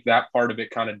I think that part of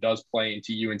it kind of does play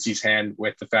into UNC's hand,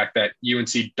 with the fact that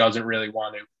UNC doesn't really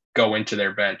want to go into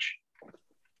their bench.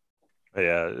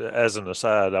 Yeah, as an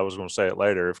aside, I was going to say it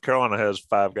later. If Carolina has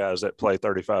 5 guys that play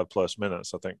 35-plus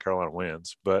minutes, I think Carolina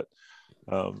wins. But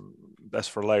that's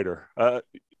for later.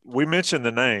 We mentioned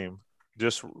the name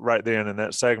just right then in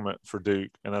that segment for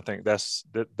Duke, and I think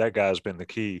that guy's been the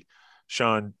key.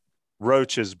 Sean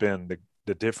Roach has been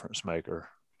the difference maker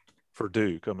for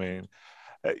Duke. I mean,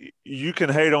 you can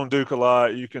hate on Duke a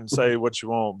lot. You can say what you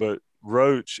want, but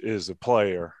Roach is a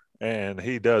player, and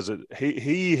he does it.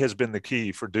 He has been the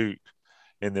key for Duke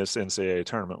in this NCAA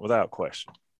tournament without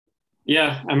question.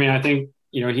 Yeah, I mean, I think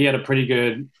he had a pretty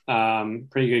good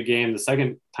game the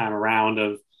second time around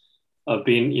of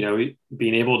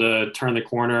being able to turn the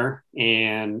corner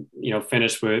and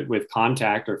finish with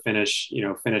contact or finish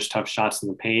tough shots in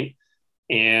the paint.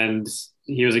 And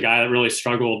he was a guy that really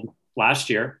struggled last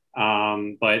year,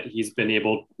 but he's been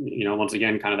able, once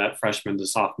again, kind of that freshman to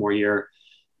sophomore year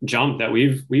jump that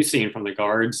we've seen from the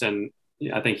guards. And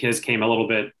I think his came a little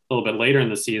bit later in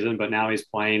the season, but now he's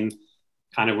playing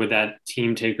kind of with that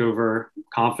team takeover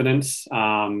confidence.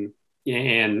 And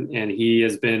he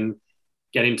has been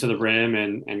getting to the rim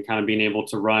and kind of being able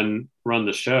to run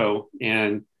the show.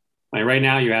 And right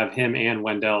now you have him and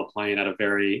Wendell playing at a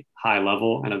very high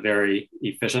level and a very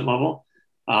efficient level.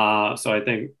 So I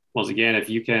think, once again, if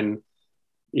you can,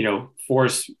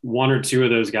 force one or two of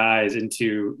those guys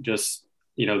into just,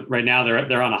 right now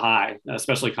they're on a high,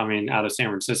 especially coming out of San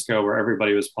Francisco where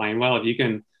everybody was playing well. If you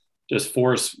can just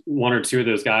force one or two of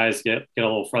those guys, get a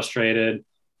little frustrated,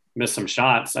 miss some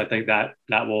shots, I think that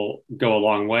will go a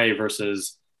long way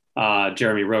versus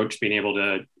Jeremy Roach being able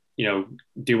to,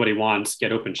 do what he wants,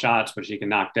 get open shots, which he can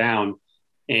knock down,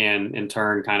 and in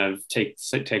turn kind of take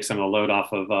some of the load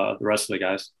off of the rest of the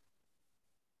guys.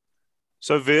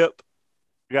 So Vip,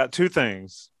 I got 2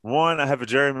 things. One, I have a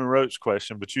Jeremy Roach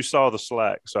question, but you saw the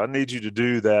Slack, so I need you to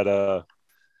do that.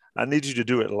 I need you to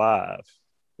do it live.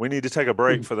 We need to take a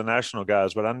break for the national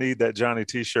guys, but I need that Johnny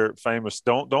T-shirt famous.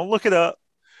 Don't look it up.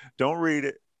 Don't read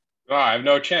it. Oh, I have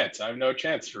no chance.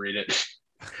 To read it.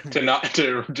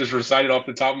 to just recite it off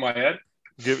the top of my head.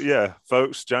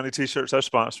 Folks, Johnny T-shirts our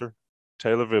sponsor.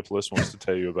 Taylor Vippolis wants to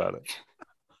tell you about it.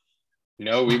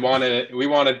 We want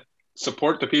to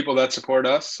support the people that support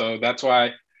us, so that's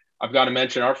why I've got to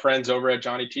mention our friends over at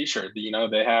Johnny T-shirt.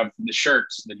 They have the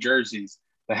shirts, the jerseys,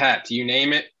 the hats, you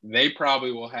name it, they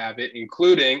probably will have it,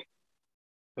 including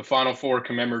the Final Four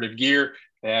commemorative gear.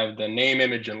 They have the name,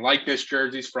 image, and likeness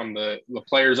jerseys from the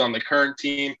players on the current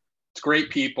team. It's great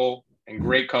people and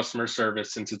great customer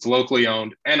service since it's locally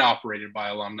owned and operated by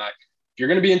alumni. If you're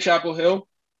going to be in Chapel Hill,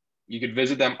 you could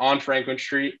visit them on Franklin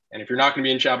Street. And if you're not going to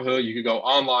be in Chapel Hill, you could go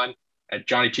online at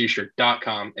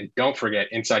johnnytshirt.com. And don't forget,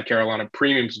 Inside Carolina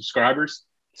premium subscribers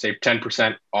save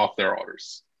 10% off their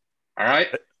orders. All right?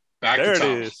 Back there to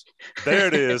Tom. There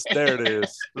it is.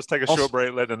 Let's take a short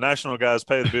break. Let the national guys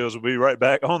pay the bills. We'll be right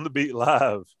back on the beat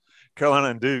live. Carolina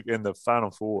and Duke in the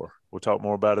Final Four. We'll talk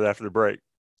more about it after the break.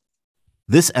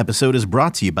 This episode is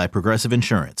brought to you by Progressive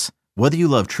Insurance. Whether you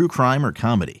love true crime or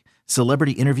comedy,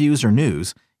 celebrity interviews or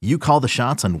news, you call the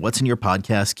shots on what's in your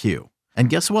podcast queue. And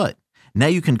guess what? Now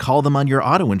you can call them on your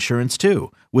auto insurance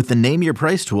too with the Name Your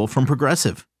Price tool from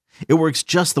Progressive. It works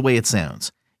just the way it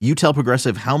sounds. You tell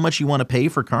Progressive how much you want to pay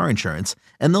for car insurance,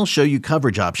 and they'll show you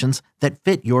coverage options that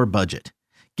fit your budget.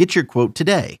 Get your quote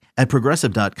today at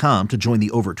Progressive.com to join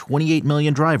the over 28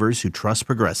 million drivers who trust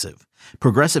Progressive.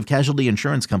 Progressive Casualty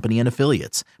Insurance Company and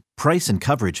Affiliates. Price and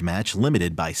coverage match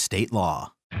limited by state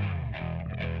law.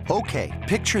 Okay,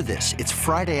 picture this. It's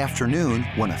Friday afternoon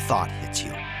when a thought hits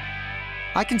you.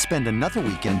 I can spend another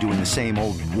weekend doing the same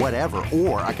old whatever,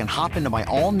 or I can hop into my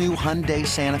all-new Hyundai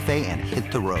Santa Fe and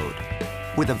hit the road.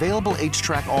 With available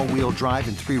H-Track all-wheel drive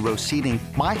and 3-row seating,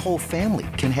 my whole family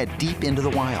can head deep into the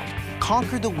wild.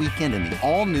 Conquer the weekend in the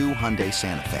all-new Hyundai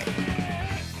Santa Fe.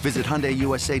 Visit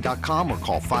HyundaiUSA.com or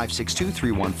call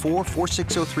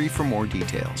 562-314-4603 for more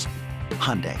details.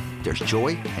 Hyundai, there's joy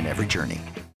in every journey.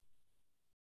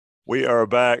 We are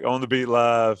back on the beat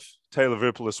live. Taylor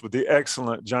Vippolis with the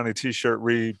excellent Johnny T-shirt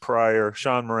read prior,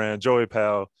 Sean Moran, Joey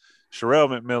Powell, Sherelle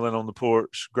McMillan on the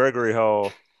porch, Gregory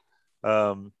Hall.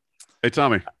 Hey,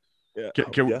 Tommy,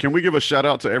 can we give a shout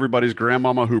out to everybody's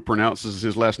grandmama who pronounces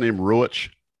his last name Ruich?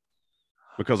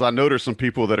 Because I know there's some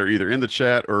people that are either in the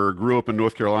chat or grew up in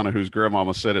North Carolina whose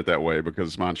grandmama said it that way,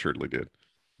 because mine surely did.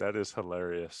 That is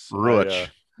hilarious. Ruich.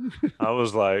 I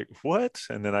was like, what?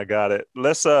 And then I got it.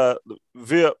 Let's,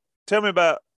 Vip, tell me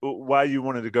about why you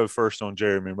wanted to go first on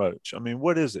Jeremy Roach. I mean,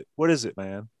 what is it? What is it,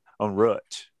 man, on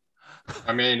Roach?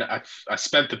 I mean, I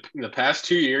spent the past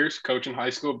 2 years coaching high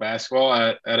school basketball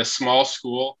at a small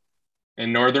school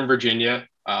in Northern Virginia,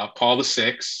 Paul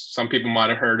VI. Some people might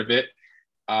have heard of it.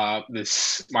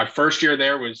 My first year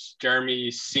there was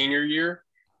Jeremy's senior year.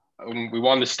 We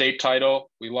won the state title.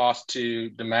 We lost to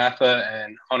DeMatha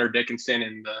and Hunter Dickinson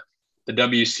in the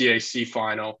WCAC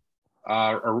final,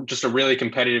 or just a really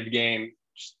competitive game.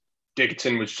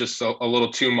 Dickinson was just a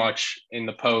little too much in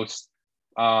the post.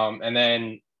 And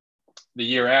then the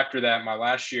year after that, my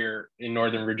last year in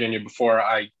Northern Virginia before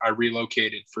I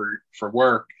relocated for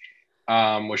work,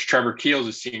 was Trevor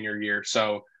Keels' senior year.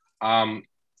 So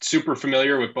super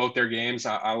familiar with both their games.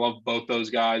 I love both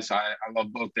those guys. I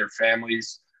love both their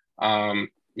families.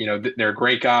 They're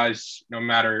great guys no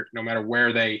matter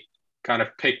where they kind of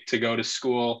pick to go to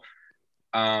school.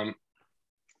 And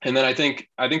then I think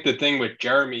the thing with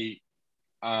Jeremy,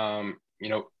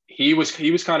 he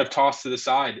was kind of tossed to the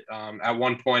side at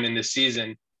one point in this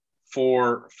season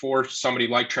for somebody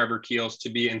like Trevor Keels to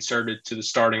be inserted to the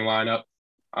starting lineup.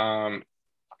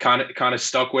 Kind of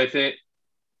stuck with it,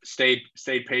 stayed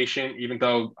patient, even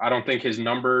though I don't think his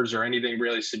numbers or anything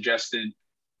really suggested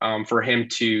for him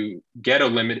to get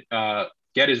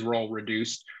his role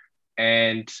reduced.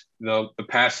 And the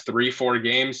past 3-4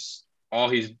 games, all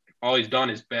he's done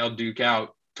is bailed Duke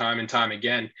out time and time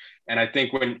again. And I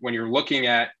think when you're looking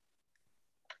at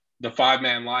the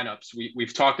 5-man lineups,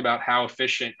 we've talked about how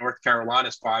efficient North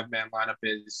Carolina's 5-man lineup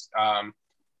is.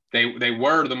 They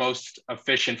were the most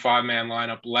efficient 5-man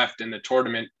lineup left in the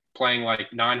tournament, playing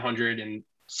like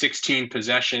 916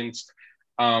 possessions.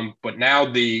 But now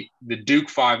the Duke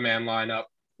 5-man lineup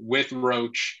with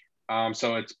Roach,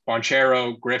 so it's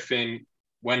Bonchero, Griffin,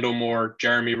 Wendell Moore,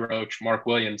 Jeremy Roach, Mark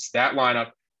Williams. That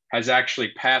lineup has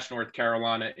actually passed North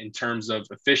Carolina in terms of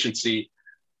efficiency,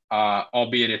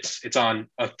 albeit it's on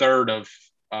a third of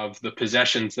the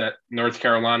possessions that North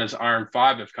Carolina's Iron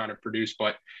 5 have kind of produced.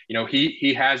 But,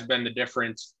 he has been the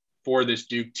difference for this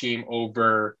Duke team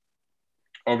over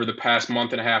the past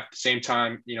month and a half. At the same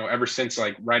time, ever since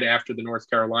like right after the North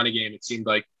Carolina game, it seemed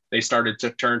like they started to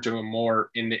turn to him more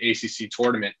in the ACC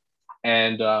tournament.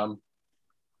 And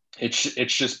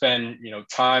it's just been,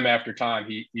 time after time,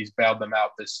 he's bailed them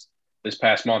out this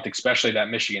past month, especially that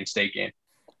Michigan State game.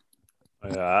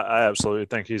 Yeah, I absolutely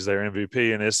think he's their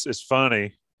MVP. And it's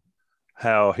funny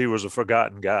how he was a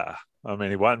forgotten guy. I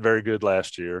mean, he wasn't very good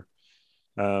last year.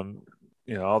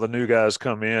 All the new guys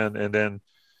come in, and then,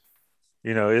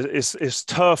 it's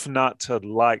tough not to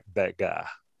like that guy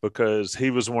because he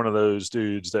was one of those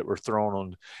dudes that were thrown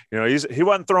on, he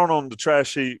wasn't thrown on the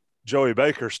trash heap Joey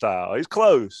Baker style. He's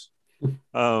close.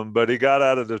 But he got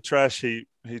out of the trash heap.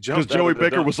 He jumped because Joey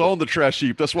Baker was on the trash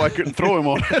heap. That's why I couldn't throw him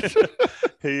on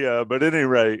it. But at any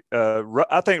rate,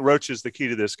 I think Roach is the key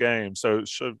to this game. So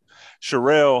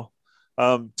Sherelle,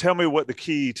 tell me what the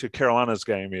key to Carolina's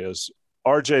game is.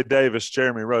 RJ Davis,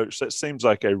 Jeremy Roach. That seems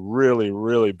like a really,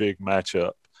 really big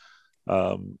matchup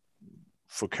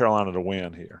for Carolina to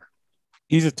win here.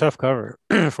 He's a tough cover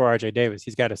for RJ Davis.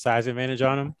 He's got a size advantage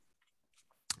on him.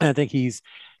 And I think he's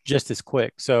just as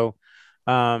quick. So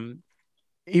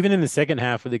even in the second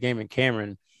half of the game in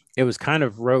Cameron, it was kind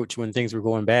of Roach when things were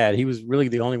going bad. He was really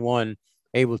the only one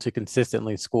able to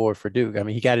consistently score for Duke. I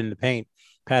mean, he got in the paint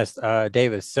past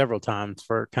Davis several times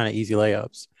for kind of easy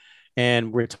layups.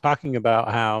 And we're talking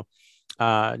about how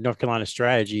North Carolina's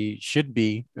strategy should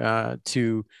be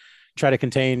to try to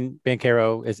contain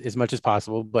Banchero as much as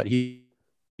possible, but he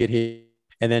get hit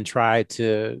and then try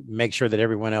to make sure that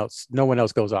no one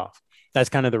else goes off. That's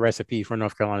kind of the recipe for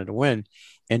North Carolina to win.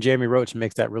 And Jeremy Roach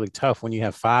makes that really tough when you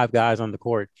have 5 guys on the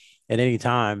court at any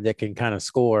time that can kind of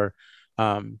score,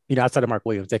 outside of Mark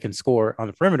Williams, that can score on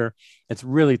the perimeter. It's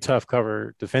really tough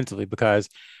cover defensively because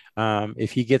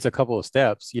if he gets a couple of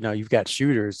steps, you've got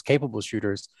capable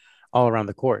shooters all around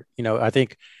the court. I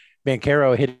think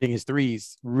Banchero hitting his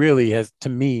threes really has, to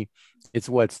me, it's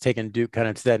what's taken Duke kind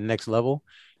of to that next level.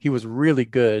 He was really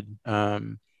good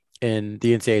in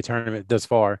the NCAA tournament thus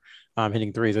far,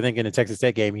 hitting threes. I think in the Texas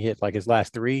Tech game, he hit like his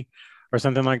last 3 or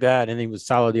something like that. And he was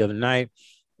solid the other night.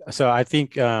 So I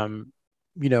think,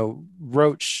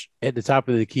 Roach at the top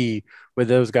of the key with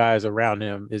those guys around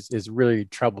him is really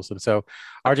troublesome. So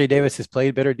RJ Davis has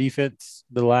played better defense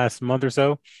the last month or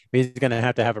so. He's going to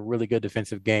have a really good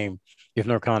defensive game if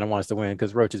North Carolina wants to win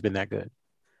because Roach has been that good.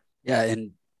 Yeah,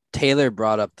 and Taylor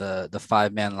brought up the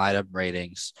 5-man lineup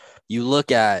ratings. You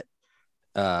look at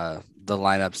the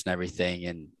lineups and everything,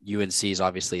 and UNC's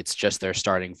obviously it's just their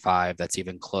starting 5 that's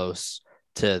even close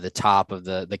to the top of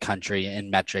the country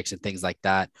in metrics and things like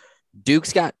that.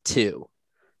 Duke's got 2,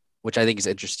 which I think is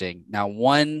interesting. Now,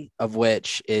 one of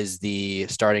which is the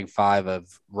starting 5 of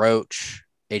Roach,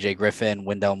 AJ Griffin,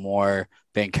 Wendell Moore,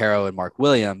 Banchero, and Mark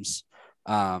Williams.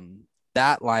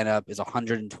 That lineup is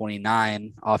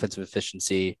 129 offensive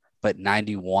efficiency, but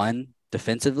 91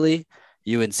 defensively.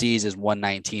 UNC's is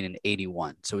 119 and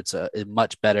 81. So it's a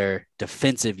much better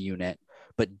defensive unit.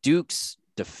 But Duke's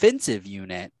defensive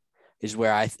unit is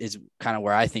where I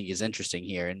think is interesting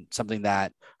here, and something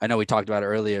that I know we talked about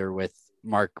earlier with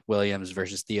Mark Williams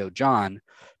versus Theo John.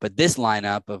 But this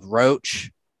lineup of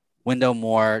Roach, Wendell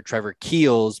Moore, Trevor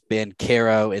Keels, Ben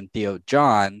Caro, and Theo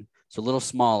John, so a little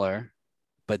smaller,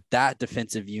 but that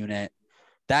defensive unit,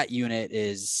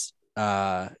 is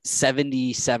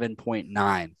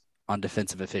 77.9 on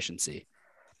defensive efficiency.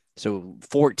 So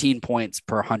 14 points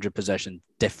per 100 possession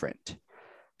different.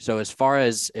 So as far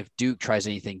as if Duke tries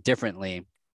anything differently,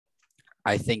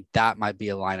 I think that might be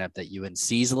a lineup that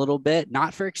UNC's a little bit,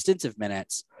 not for extensive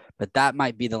minutes, but that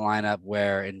might be the lineup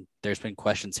where, and there's been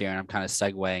questions here, and I'm kind of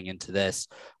segueing into this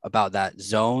about that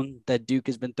zone that Duke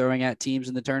has been throwing at teams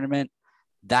in the tournament.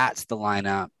 That's the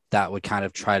lineup that would kind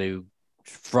of try to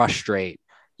frustrate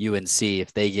UNC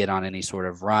if they get on any sort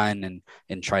of run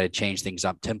and try to change things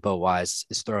up tempo wise,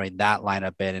 is throwing that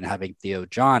lineup in and having Theo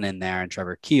John in there and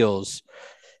Trevor Keels.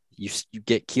 You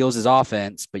get Keels'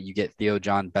 offense, but you get Theo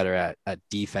John better at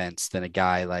defense than a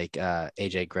guy like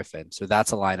AJ Griffin. So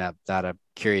that's a lineup that I'm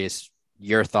curious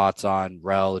your thoughts on,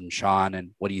 Rel and Sean,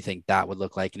 and what do you think that would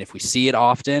look like? And if we see it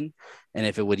often, and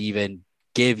if it would even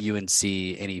give UNC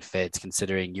any fits,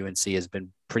 considering UNC has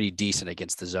been pretty decent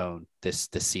against the zone this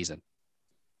season.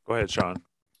 Go ahead, Sean.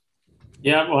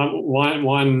 Yeah, well,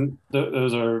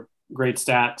 those are great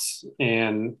stats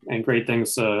and great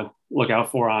things to look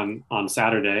out for on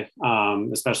Saturday,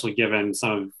 especially given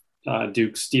some of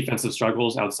Duke's defensive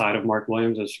struggles outside of Mark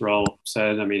Williams, as Sherelle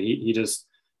said. I mean, he just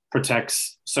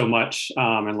protects so much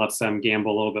and lets them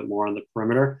gamble a little bit more on the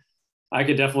perimeter. I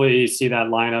could definitely see that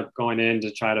lineup going in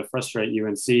to try to frustrate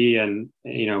UNC. And,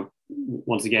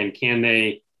 once again,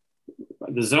 the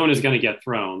zone is going to get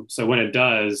thrown. So when it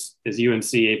does, is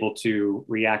UNC able to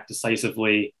react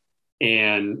decisively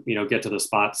and, get to the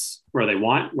spots where they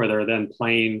want, where they're then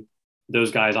playing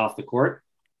those guys off the court?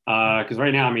 Because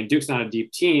right now, I mean, Duke's not a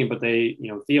deep team, but they,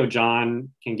 Theo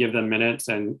John can give them minutes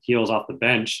and Keels off the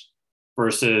bench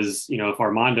versus, if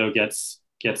Armando gets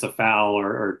a foul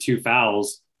or two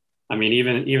fouls. I mean,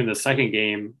 even the second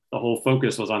game, the whole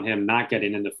focus was on him not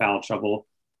getting into foul trouble.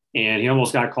 And he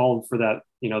almost got called for that,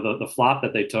 the flop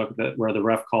that they took where the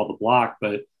ref called the block,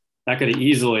 but that could have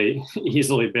easily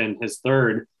been his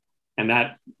third. And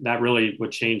that really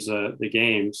would change the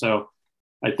game. So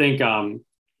I think,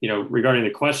 regarding the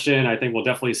question, I think we'll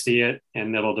definitely see it,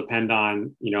 and it'll depend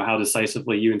on, how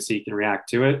decisively UNC can react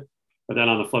to it. But then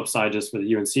on the flip side, just with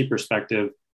the UNC perspective,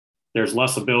 there's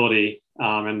less ability,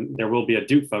 and there will be a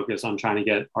Duke focus on trying to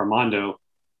get Armando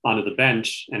onto the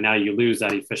bench. And now you lose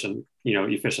that efficient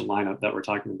lineup that we're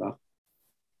talking about.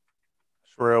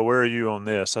 Sherelle, where are you on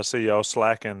this? I see y'all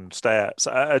slacking stats.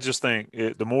 I just think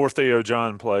the more Theo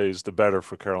John plays, the better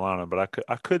for Carolina. But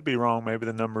I could be wrong. Maybe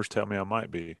the numbers tell me I might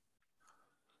be.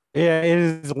 Yeah, it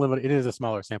is limited. It is a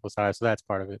smaller sample size, so that's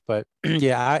part of it. But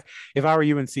yeah, if I were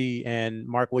UNC and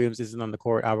Mark Williams isn't on the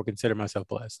court, I would consider myself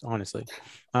blessed, honestly,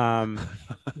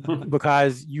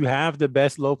 because you have the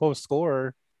best low post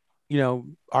scorer,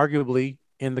 arguably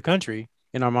in the country,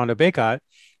 in Armando Bacot,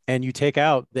 and you take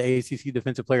out the ACC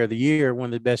Defensive Player of the Year, one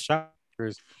of the best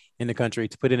shooters in the country,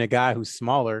 to put in a guy who's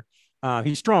smaller.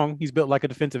 He's strong. He's built like a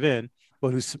defensive end,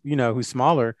 but who's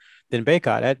smaller than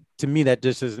Bacot. To me, that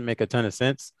just doesn't make a ton of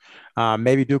sense.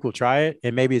 Maybe Duke will try it,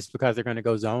 and maybe it's because they're going to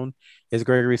go zone, as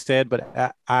Gregory said.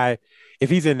 But if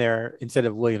he's in there instead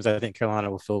of Williams, I think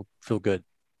Carolina will feel good.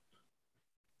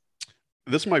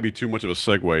 This might be too much of a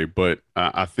segue, but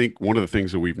I think one of the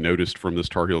things that we've noticed from this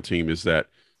Tar Heel team is that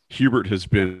Hubert has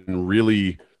been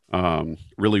really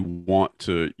want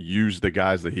to use the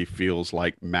guys that he feels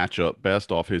like match up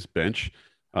best off his bench.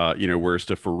 Whereas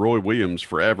for Roy Williams,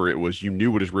 forever, it was, you knew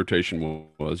what his rotation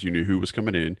was. You knew who was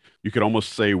coming in. You could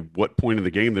almost say what point in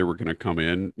the game they were going to come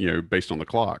in, based on the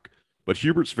clock. But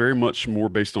Hubert's very much more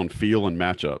based on feel and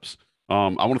matchups. I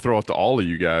want to throw out to all of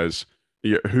you guys,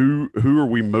 who are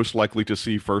we most likely to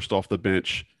see first off the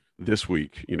bench this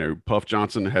week? Puff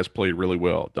Johnson has played really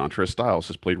well. Dontrez Styles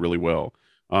has played really well.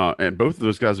 And both of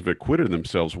those guys have acquitted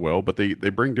themselves well, but they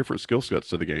bring different skill sets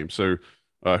to the game. So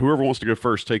whoever wants to go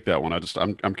first, take that one.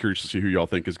 I'm curious to see who y'all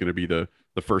think is going to be the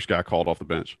first guy called off the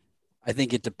bench. I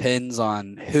think it depends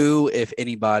on who, if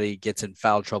anybody, gets in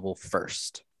foul trouble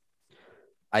first.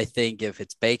 I think if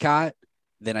it's Bacot,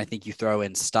 then I think you throw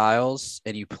in Styles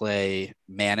and you play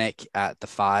Manic at the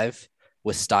 5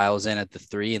 with Styles in at the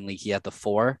 3 and Leaky at the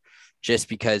 4, just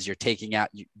because you're taking out,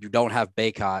 you don't have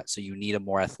Bacot, so you need a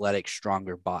more athletic,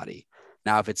 stronger body.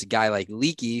 Now, if it's a guy like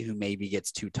Leaky who maybe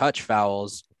gets 2 touch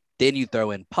fouls, then you throw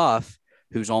in Puff,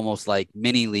 who's almost like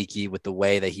mini Leaky with the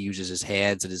way that he uses his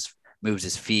hands and moves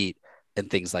his feet and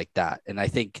things like that. And I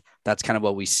think that's kind of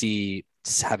what we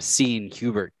have seen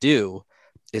Hubert do,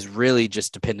 is really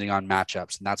just depending on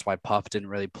matchups. And that's why Puff didn't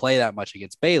really play that much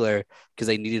against Baylor, because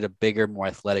they needed a bigger, more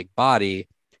athletic body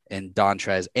in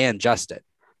Dontrez and Justin,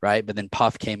 right? But then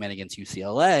Puff came in against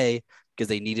UCLA because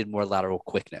they needed more lateral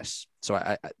quickness. So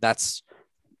I that's,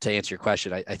 to answer your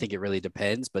question, I think it really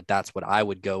depends, but that's what I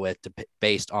would go with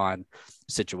based on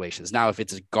situations. Now, if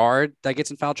it's a guard that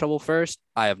gets in foul trouble first,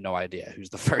 I have no idea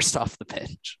who's the first off the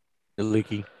bench.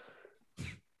 Leaky.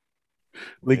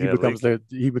 Leaky becomes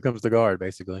the guard,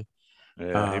 basically.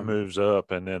 Yeah, he moves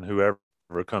up, and then whoever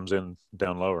comes in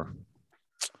down lower.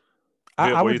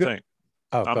 What do you think?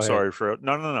 Oh, I'm sorry, Sherelle.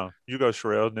 No. You go,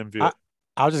 Sherelle, and then Viet.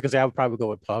 I was just gonna say I would probably go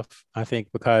with Puff. I think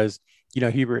because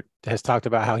Hubert has talked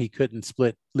about how he couldn't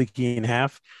split Leaky in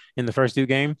half in the first Duke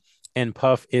game, and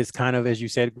Puff is kind of, as you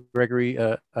said, Gregory,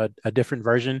 a different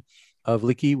version of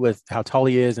Leaky with how tall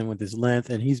he is and with his length,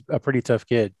 and he's a pretty tough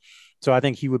kid. So I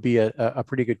think he would be a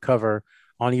pretty good cover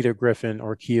on either Griffin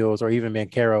or Keels or even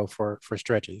Banchero for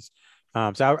stretches.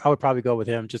 So I would probably go with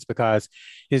him just because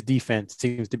his defense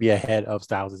seems to be ahead of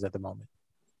Styles' at the moment.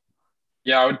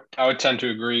 Yeah, I would tend to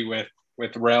agree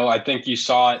with Rel. I think you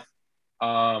saw it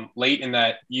late in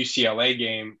that UCLA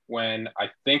game when I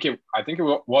think it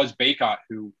was Bacot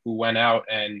who went out,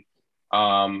 and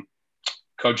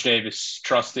Coach Davis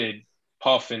trusted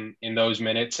Puff in those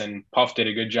minutes, and Puff did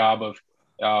a good job of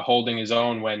holding his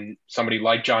own when somebody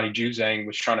like Johnny Juzang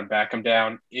was trying to back him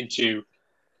down into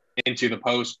the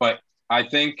post. But I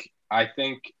think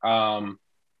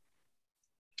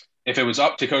if it was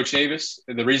up to Coach Davis,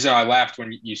 the reason I laughed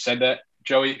when you said that,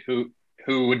 Joey, who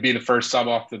would be the first sub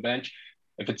off the bench,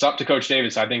 if it's up to Coach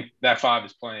Davis, I think that 5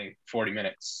 is playing 40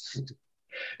 minutes.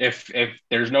 If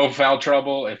there's no foul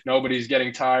trouble, if nobody's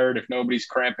getting tired, if nobody's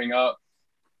cramping up,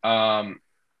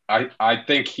 I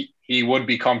think he would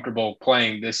be comfortable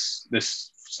playing this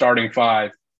starting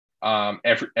 5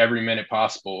 every minute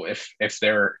possible if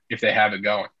they have it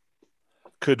going.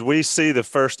 Could we see the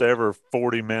first ever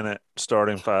 40-minute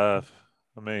starting 5?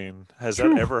 I mean, has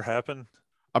that ever happened?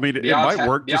 I mean, it might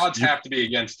work. The odds have to be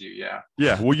against you, yeah.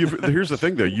 Yeah, well, here's the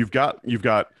thing, though. You've got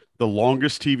the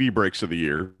longest TV breaks of the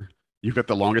year. You've got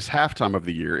the longest halftime of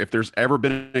the year. If there's ever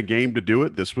been a game to do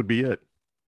it, this would be it.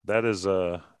 That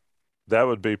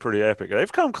would be pretty epic.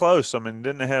 They've come close. I mean,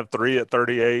 didn't they have 3 at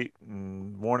 38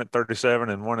 and 1 at 37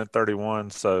 and 1 at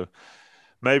 31? So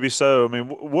maybe so. I mean,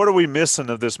 what are we missing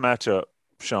of this matchup,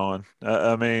 Sean?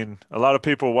 I mean, a lot of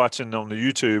people watching on the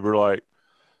YouTube are like,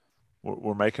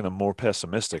 we're making them more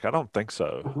pessimistic. I don't think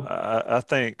so. I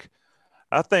think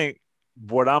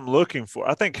what I'm looking for,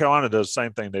 I think Carolina does the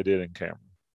same thing they did in Cameron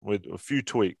with a few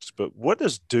tweaks. But what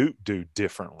does Duke do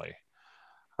differently?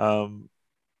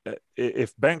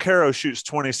 If Banchero shoots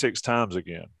 26 times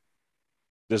again,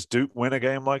 does Duke win a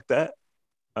game like that?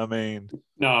 I mean,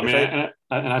 no. I mean, and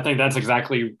I think that's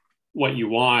exactly what you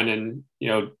want. And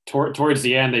towards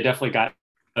the end, they definitely got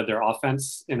their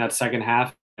offense in that second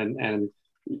half, and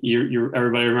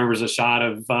everybody remembers a shot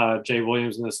of Jay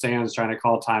Williams in the stands trying to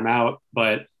call timeout,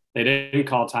 but they didn't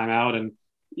call timeout, and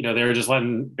they were just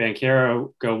letting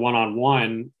Banchero go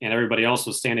one-on-one, and everybody else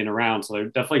was standing around. So they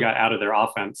definitely got out of their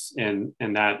offense in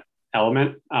that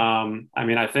element. I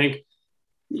mean, I think,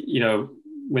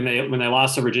 when they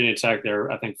lost to Virginia Tech,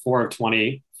 they're, I think, 4 of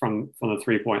 20 from the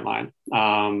 3-point line.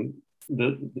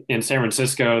 In San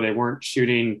Francisco, they weren't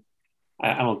shooting,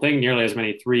 I don't think, nearly as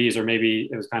many threes, or maybe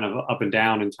it was kind of up and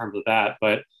down in terms of that.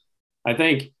 But I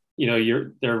think,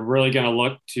 they're really going to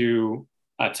look to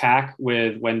attack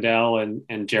with Wendell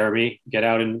and Jeremy, get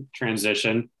out in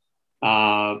transition.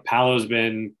 Paolo's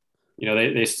been,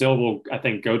 they still will, I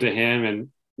think, go to him and,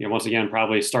 once again,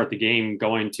 probably start the game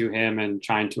going to him and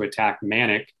trying to attack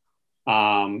Manic,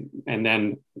 and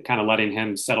then kind of letting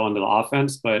him settle into the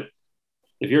offense. But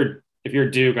if you're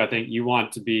Duke, I think you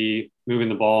want to be moving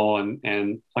the ball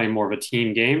and playing more of a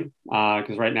team game,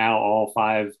 because right now all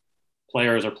 5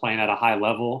 players are playing at a high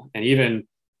level. And even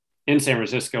in San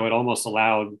Francisco, it almost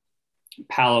allowed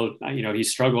Paolo, he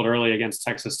struggled early against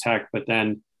Texas Tech, but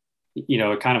then,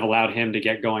 it kind of allowed him to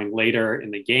get going later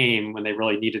in the game when they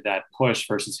really needed that push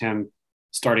versus him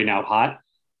starting out hot.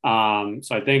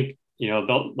 So I think,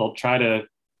 they'll try to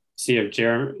see if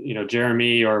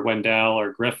Jeremy or Wendell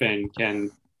or Griffin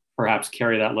can perhaps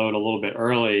carry that load a little bit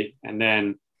early, and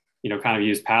then, kind of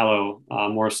use Paolo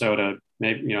more so to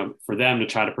maybe, for them to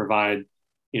try to provide,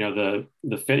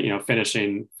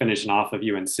 finishing off of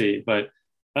UNC. But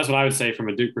that's what I would say from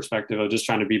a Duke perspective of just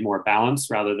trying to be more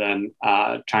balanced rather than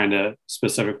trying to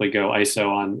specifically go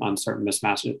ISO on certain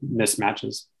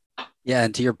mismatches. Yeah,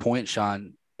 and to your point,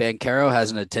 Sean, Banchero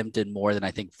hasn't attempted more than I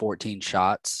think 14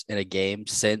 shots in a game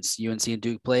since UNC and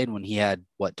Duke played, when he had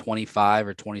 25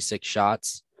 or 26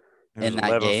 shots He was in that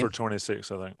 11 game. for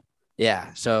 26, I think.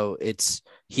 Yeah, so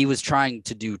he was trying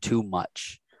to do too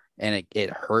much, and it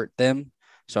hurt them.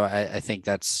 So I think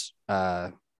that's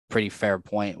a pretty fair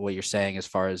point, what you're saying as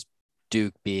far as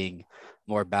Duke being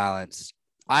more balanced.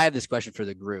 I have this question for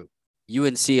the group.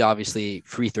 UNC, obviously,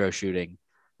 free throw shooting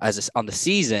on the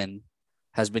season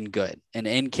has been good. And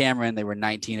in Cameron, they were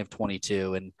 19 of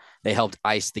 22, and they helped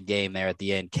ice the game there at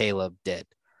the end. Caleb did.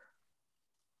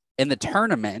 In the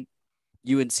tournament,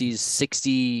 UNC's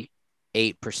 68%,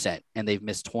 and they've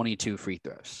missed 22 free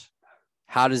throws.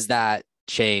 How does that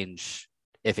change?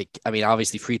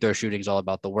 Obviously, free throw shooting is all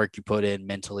about the work you put in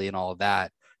mentally and all of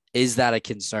that. Is that a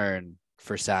concern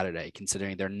for Saturday,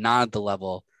 considering they're not at the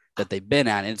level that they've been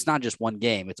at? And it's not just one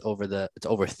game; it's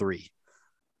over three.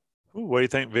 Ooh, what do you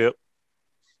think, Vip?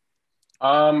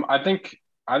 I think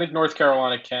North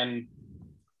Carolina can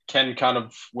kind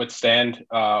of withstand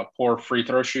poor free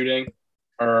throw shooting,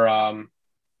 or I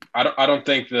don't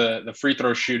think the free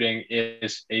throw shooting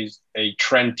is a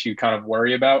trend to kind of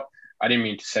worry about. I didn't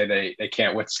mean to say they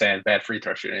can't withstand bad free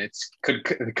throw shooting.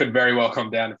 It could very well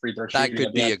come down to free throw shooting. That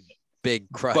could be a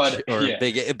big crutch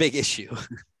a big issue.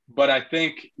 But I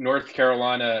think North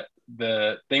Carolina,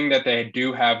 the thing that they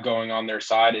do have going on their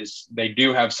side is they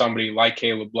do have somebody like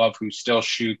Caleb Love who still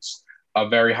shoots a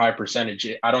very high percentage.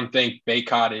 I don't think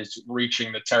Bacot is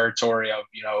reaching the territory of,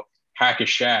 hack a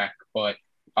Shaq, but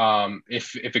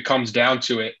if it comes down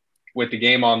to it with the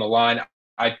game on the line,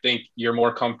 I think you're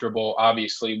more comfortable,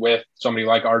 obviously, with somebody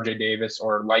like RJ Davis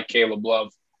or like Caleb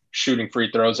Love shooting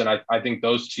free throws. And I think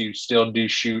those two still do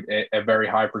shoot a very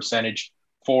high percentage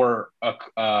for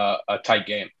a tight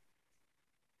game.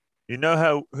 You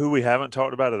know who we haven't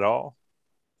talked about at all?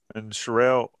 And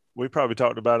Sherelle, we probably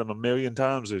talked about him a million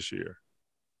times this year.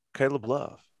 Caleb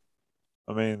Love.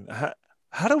 I mean,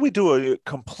 how do we do a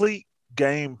complete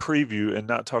game preview and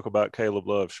not talk about Caleb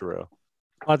Love, Sherelle?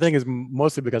 I think it's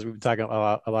mostly because we've been talking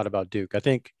a lot about Duke. I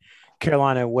think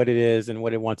Carolina, what it is and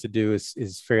what it wants to do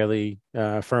is fairly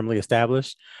firmly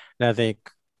established. And I think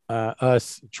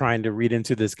us trying to read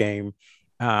into this game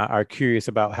are curious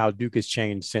about how Duke has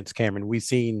changed since Cameron. We've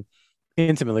seen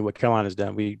intimately what Carolina's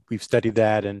done. We've studied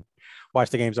that and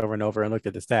watched the games over and over and looked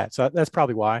at the stats. So that's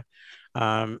probably why.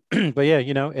 But yeah,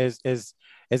 as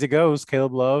it goes,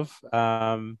 Caleb Love,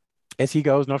 as he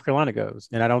goes, North Carolina goes.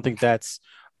 And I don't think that's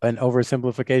an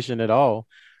oversimplification at all,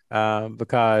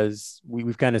 because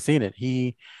we've kind of seen it.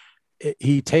 He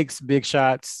takes big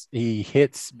shots. He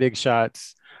hits big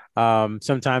shots.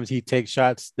 Sometimes he takes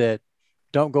shots that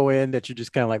don't go in, that you're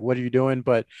just kind of like, what are you doing?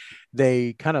 But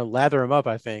they kind of lather him up,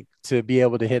 I think, to be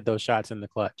able to hit those shots in the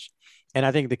clutch. And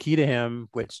I think the key to him,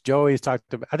 which Joey's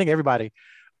talked about, I think everybody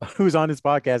who's on this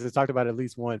podcast has talked about at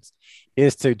least once,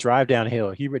 is to drive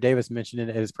downhill. Hubert Davis mentioned it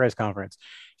at his press conference.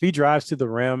 If he drives to the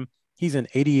rim, he's an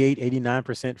 88,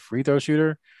 89% free throw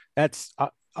shooter. That's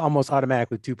almost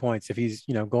automatically 2 points if he's,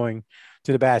 going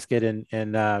to the basket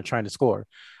and trying to score.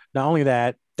 Not only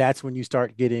that, that's when you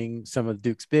start getting some of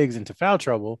Duke's bigs into foul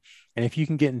trouble. And if you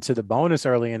can get into the bonus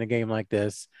early in a game like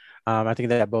this, I think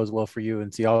that bodes well for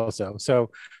UNC also.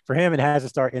 So for him, it has to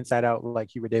start inside out,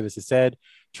 like Hubert Davis has said.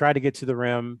 Try to get to the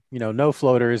rim, no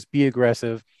floaters, be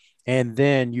aggressive, and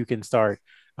then you can start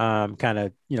kind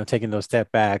of, taking those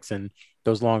step backs and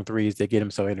those long threes that get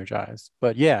him so energized.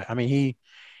 But yeah, I mean,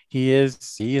 he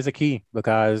is a key,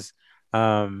 because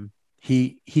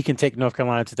he can take North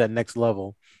Carolina to that next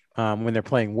level. When they're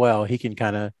playing well, he can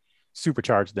kind of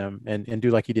supercharge them and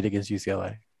do like he did against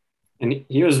UCLA. And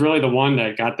he was really the one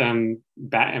that got them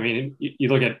back. I mean, you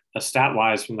look at a stat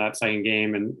wise from that second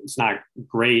game, and it's not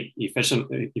great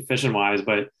efficient wise,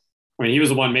 but I mean, he was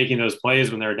the one making those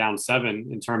plays when they were down 7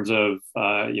 in terms of,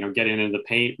 getting into the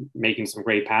paint, making some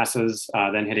great passes,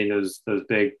 then hitting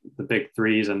the big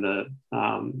threes and the,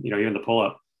 even the pull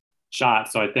up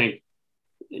shot. So I think,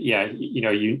 yeah,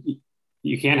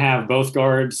 you can't have both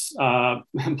guards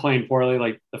playing poorly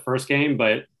like the first game,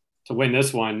 but to win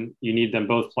this one, you need them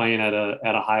both playing at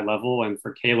a high level. And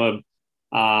for Caleb,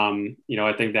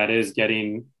 I think that is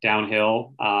getting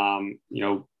downhill,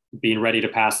 being ready to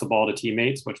pass the ball to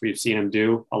teammates, which we've seen him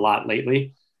do a lot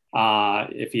lately.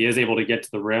 If he is able to get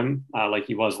to the rim, like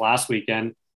he was last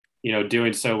weekend,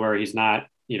 doing so where he's not,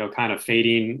 kind of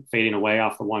fading away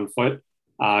off the 1 foot,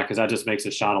 because that just makes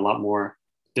his shot a lot more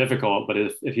difficult. But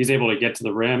if he's able to get to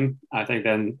the rim, I think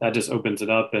then that just opens it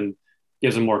up and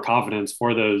gives him more confidence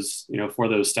for those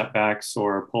step backs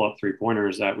or pull up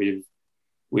 3-pointers that we've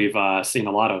seen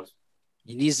a lot of.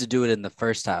 He needs to do it in the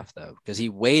first half, though, because he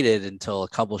waited until a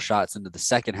couple shots into the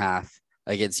second half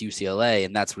against UCLA,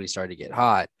 and that's when he started to get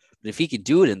hot. But if he can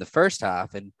do it in the first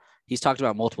half, and he's talked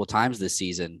about multiple times this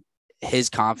season, his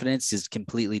confidence is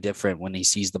completely different when he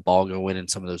sees the ball go in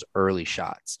some of those early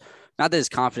shots. Not that his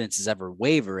confidence is ever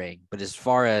wavering, but as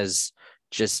far as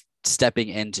just stepping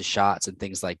into shots and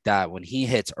things like that, when he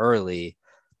hits early,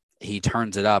 he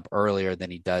turns it up earlier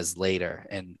than he does later.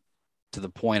 And to the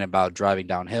point about driving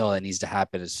downhill, it needs to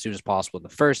happen as soon as possible in the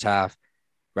first half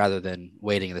rather than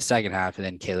waiting in the second half, and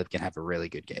then Caleb can have a really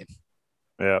good game.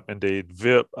 Yeah, indeed.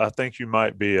 Vip, I think you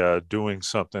might be doing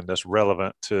something that's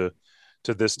relevant to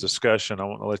this discussion. I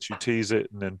want to let you tease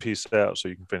it and then piece it out so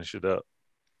you can finish it up.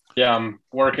 Yeah, I'm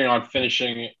working on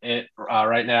finishing it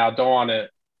right now. Don't want to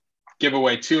give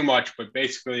away too much, but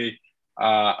basically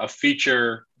a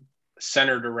feature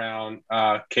centered around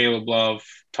Caleb Love.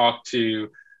 Talked to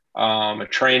a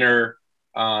trainer.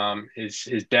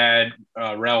 His dad,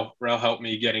 Rel helped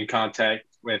me get in contact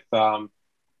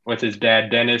with his dad,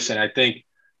 Dennis. And I think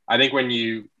when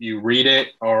you read it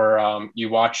or you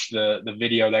watch the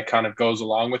video that kind of goes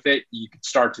along with it, you can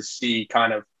start to see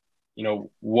kind of,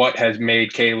 what has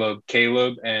made Caleb,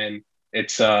 and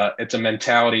it's a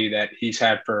mentality that he's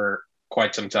had for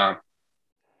quite some time.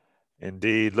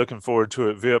 Indeed. Looking forward to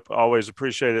it, Vip. Always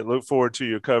appreciate it. Look forward to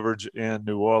your coverage in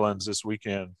New Orleans this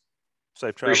weekend.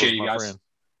 Safe travels, Appreciate you my guys. friend.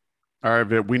 All right,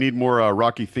 Vip. We need more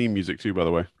Rocky theme music too, by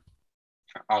the way.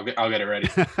 I'll get it ready.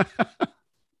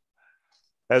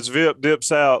 As Vip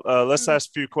dips out, let's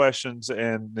ask a few questions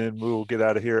and then we'll get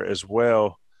out of here as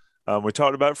well. We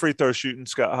talked about free throw shooting.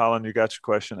 Scott Holland, you got your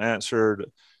question answered.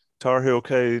 Tar Heel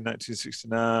K,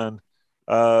 1969.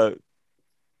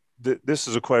 This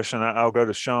is a question I'll go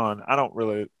to Sean. I don't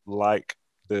really like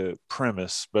the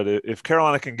premise, but if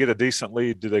Carolina can get a decent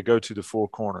lead, do they go to the four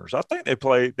corners? I think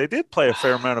they did play a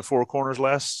fair amount of four corners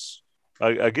last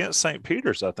against St.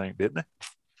 Peter's, I think, didn't they?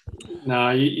 No,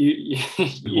 you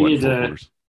need to,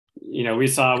 we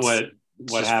saw what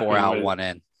happened. 4 out, 1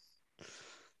 in.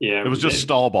 Yeah. It was just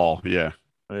stall ball. Yeah.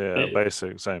 Yeah.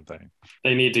 Basic. Same thing.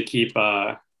 They need to keep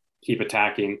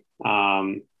attacking.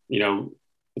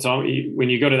 It's all, when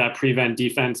you go to that prevent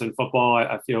defense in football,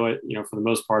 I feel it, for the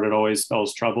most part, it always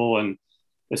spells trouble. And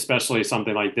especially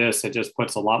something like this, it just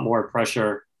puts a lot more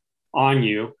pressure on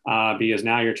you because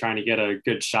now you're trying to get a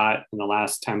good shot in the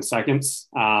last 10 seconds,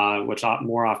 which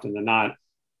more often than not,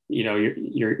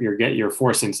 you're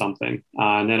forcing something.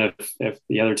 And then if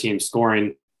the other team's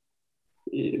scoring,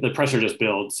 the pressure just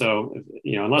builds. So,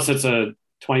 unless it's a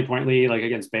 20-point lead, like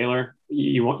against Baylor,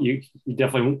 you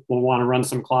definitely will want to run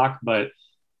some clock, but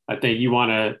I think you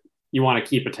want to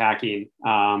keep attacking,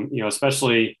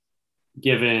 especially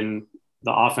given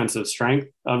the offensive strength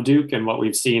of Duke and what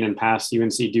we've seen in past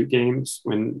UNC Duke games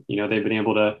when, they've been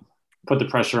able to put the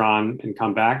pressure on and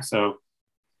come back. So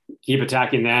keep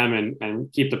attacking them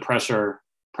and keep the pressure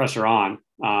on.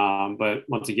 But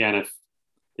once again, if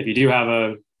you do have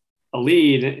a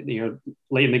lead,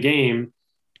 late in the game,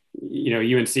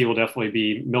 UNC will definitely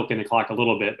be milking the clock a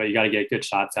little bit, but you got to get good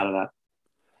shots out of that.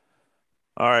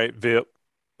 All right, Vip.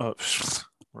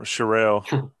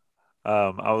 Sherelle.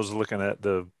 I was looking at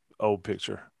the old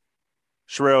picture.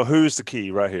 Sherelle, who's the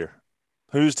key right here?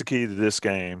 Who's the key to this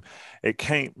game? It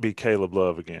can't be Caleb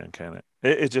Love again, can it?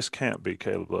 It just can't be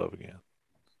Caleb Love again.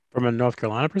 From a North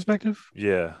Carolina perspective?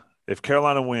 Yeah. If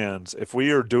Carolina wins, if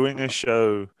we are doing a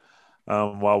show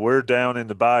while we're down in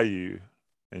the bayou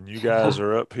and you guys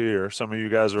are up here, some of you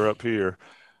guys are up here,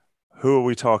 who are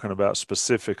we talking about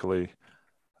specifically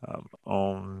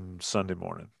on Sunday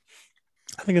morning?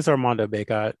 I think it's Armando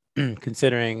Bacot,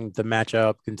 considering the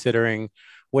matchup, considering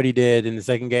what he did in the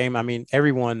second game. I mean,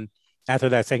 everyone after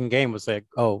that second game was like,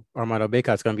 oh, Armando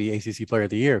Bacot's going to be ACC Player of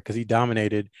the Year because he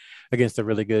dominated against a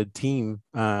really good team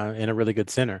and a really good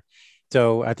center.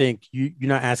 So I think you're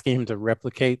not asking him to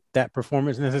replicate that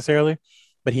performance necessarily,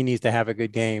 but he needs to have a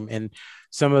good game. And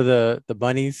some of the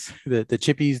bunnies, the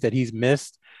chippies that he's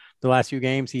missed the last few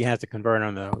games, he has to convert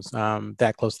on those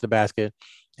that close to the basket.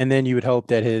 And then you would hope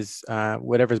that his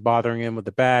whatever's bothering him with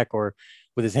the back or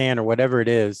with his hand or whatever it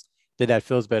is, that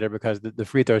feels better because the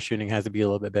free throw shooting has to be a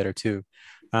little bit better too.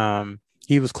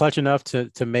 He was clutch enough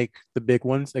to make the big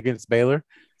ones against Baylor.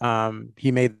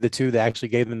 He made the two that actually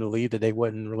gave them the lead that they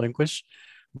wouldn't relinquish.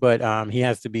 But he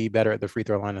has to be better at the free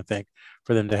throw line, I think,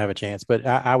 for them to have a chance. But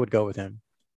I would go with him.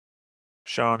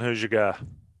 Sean, who's your guy?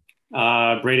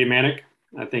 Brady Manick.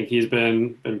 I think he's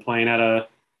been playing at a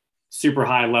super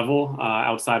high level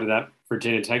outside of that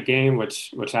Virginia Tech game,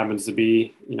 which happens to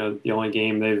be, the only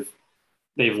game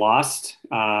they've lost.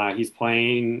 He's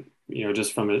playing,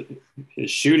 just from his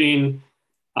shooting,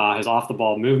 his off the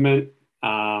ball movement,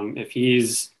 if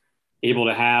he's able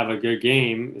to have a good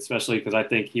game, especially because I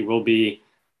think he will be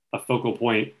a focal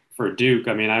point for Duke.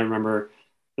 I mean, I remember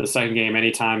the second game,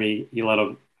 anytime he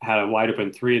had a wide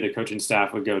open three, the coaching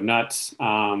staff would go nuts.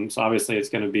 So obviously it's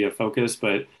going to be a focus,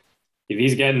 but if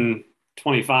he's getting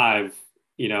 25,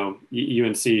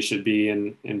 UNC should be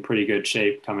in pretty good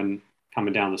shape coming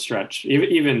down the stretch.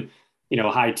 Even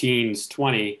high teens,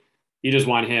 20. You just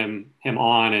want him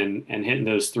on and hitting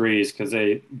those threes because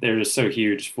they're just so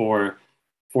huge for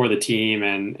the team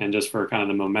and just for kind of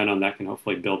the momentum that can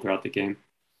hopefully build throughout the game.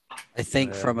 I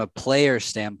think from a player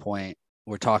standpoint,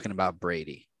 we're talking about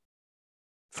Brady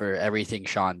for everything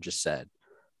Sean just said.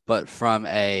 But from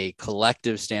a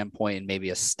collective standpoint and maybe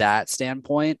a stat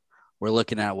standpoint, we're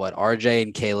looking at what RJ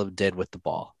and Caleb did with the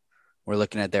ball. We're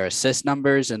looking at their assist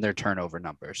numbers and their turnover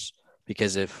numbers.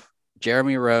 Because if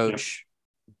Jeremy Roach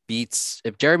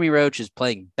if Jeremy Roach is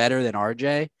playing better than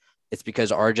RJ, it's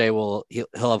because RJ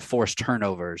he'll have forced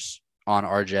turnovers on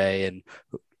RJ and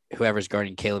whoever's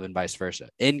guarding Caleb and vice versa.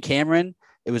 In Cameron,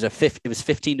 it was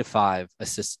 15-5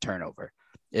 assist turnover.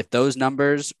 If those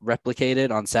numbers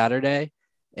replicated on Saturday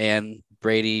and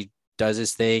Brady does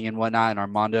his thing and whatnot, and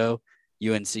Armando,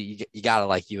 UNC, you gotta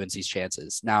like UNC's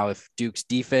chances. Now, if Duke's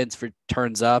defense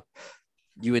turns up,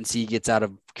 UNC gets out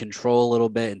of control a little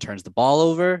bit and turns the ball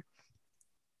over,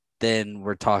 then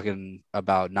we're talking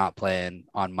about not playing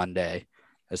on Monday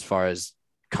as far as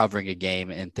covering a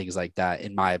game and things like that.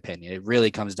 In my opinion, it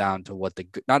really comes down to what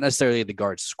not necessarily the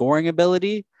guard's scoring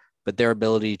ability, but their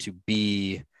ability to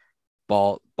be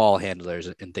ball handlers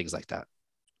and things like that.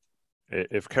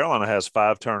 If Carolina has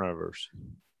 5 turnovers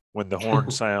when the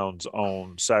horn sounds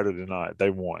on Saturday night,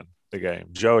 they won the game.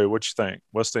 Joey, what you think?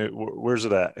 Where's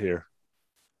it at here?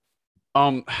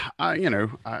 I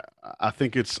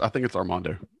think it's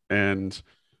Armando, and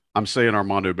I'm saying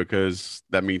Armando because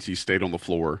that means he stayed on the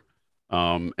floor.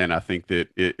 And I think that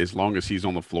as long as he's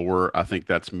on the floor, I think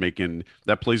that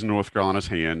plays in North Carolina's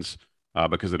hands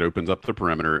because it opens up the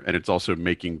perimeter, and it's also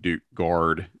making Duke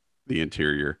guard the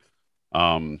interior.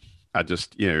 I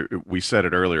just, we said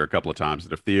it earlier a couple of times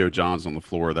that if Theo John's on the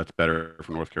floor, that's better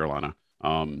for North Carolina.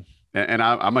 And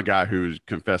I'm a guy who's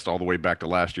confessed all the way back to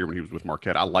last year when he was with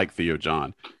Marquette. I like Theo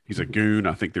John. He's a goon.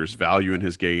 I think there's value in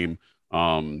his game.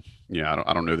 I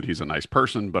don't know that he's a nice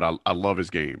person, but I love his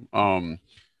game.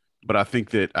 But I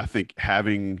think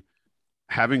having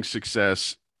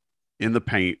success in the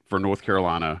paint for North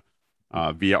Carolina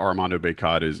via Armando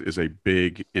Bacot is a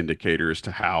big indicator as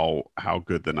to how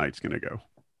good the night's going to go.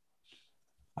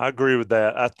 I agree with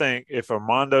that. I think if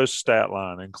Armando's stat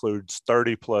line includes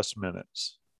 30-plus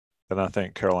minutes, then I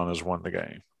think Carolina's won the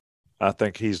game. I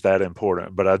think he's that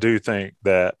important. But I do think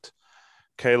that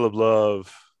Caleb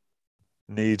Love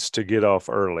needs to get off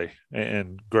early.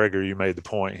 And Gregor, you made the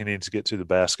point. He needs to get to the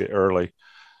basket early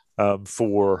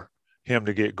for him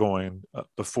to get going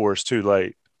before it's too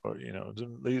late. Or,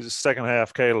 the second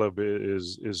half, Caleb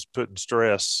is putting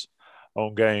stress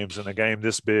on games. And a game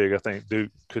this big, I think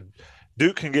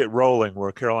Duke can get rolling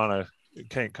where Carolina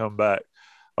can't come back.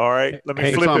 All right, let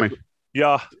me flip Tommy, it.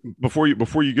 Yeah. Before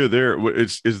you go there,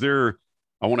 is there?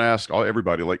 I want to ask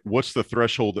everybody, what's the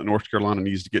threshold that North Carolina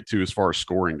needs to get to as far as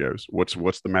scoring goes? What's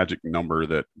the magic number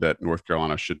that North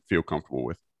Carolina should feel comfortable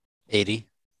with? 80.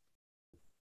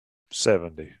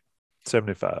 70.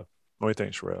 75. What do you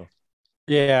think, Sherelle?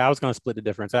 Yeah, I was going to split the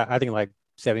difference. I think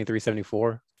 73,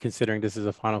 74, considering this is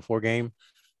a Final Four game.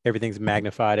 Everything's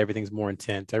magnified. Everything's more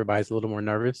intense. Everybody's a little more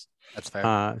nervous. That's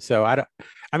fair. So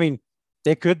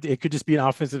it could just be an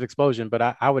offensive explosion,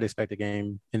 but I would expect a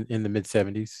game in the mid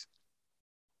 70s.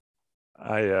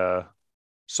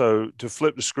 So to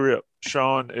flip the script,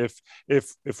 Sean,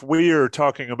 if we are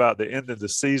talking about the end of the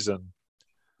season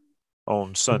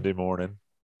on Sunday morning,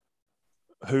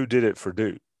 who did it for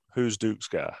Duke? Who's Duke's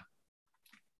guy?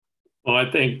 Well, I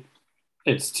think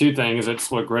it's two things.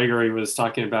 It's what Gregory was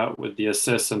talking about with the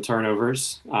assists and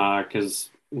turnovers,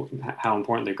 because how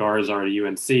important the guards are to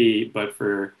UNC. But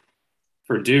for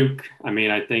Duke,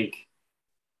 I think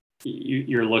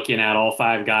you're looking at all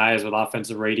 5 guys with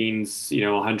offensive ratings,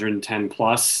 110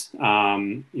 plus.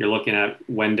 You're looking at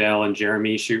Wendell and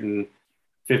Jeremy shooting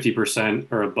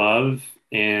 50% or above,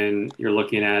 and you're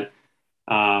looking at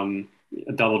a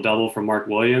double-double from Mark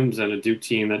Williams and a Duke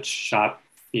team that shot,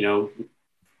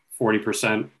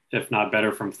 40%, if not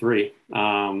better, from 3.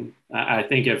 I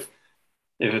think if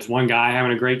it's one guy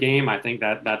having a great game, I think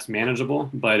that's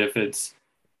manageable. But if it's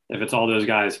all those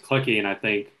guys clicking, I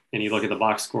think, and you look at the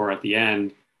box score at the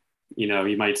end,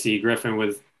 you might see Griffin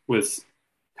with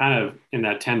kind of in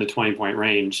that 10 to 20 point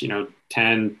range,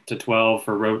 10 to 12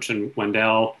 for Roach and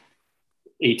Wendell,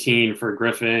 18 for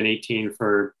Griffin, 18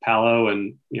 for Palo,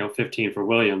 and 15 for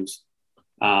Williams.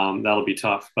 That'll be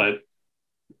tough, but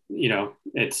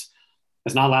it's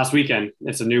not last weekend.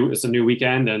 It's a new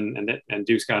weekend, and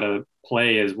Duke's got to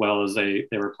play as well as they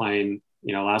were playing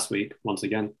last week once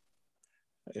again.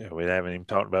 Yeah, we haven't even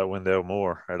talked about Wendell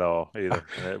Moore at all either.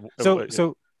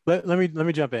 So let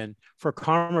me jump in. For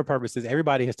karma purposes,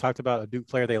 everybody has talked about a Duke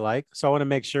player they like, so I want to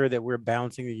make sure that we're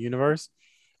balancing the universe.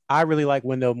 I really like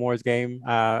Wendell Moore's game.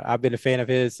 I've been a fan of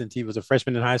his since he was a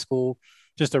freshman in high school.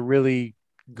 Just a really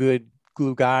good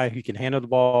glue guy. He can handle the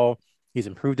ball. He's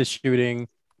improved his shooting.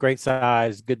 Great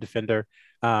size. Good defender.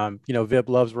 Vip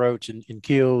loves Roach and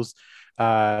Keels.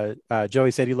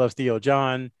 Joey said he loves Theo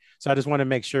John. So I just want to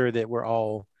make sure that we're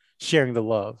all sharing the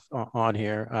love on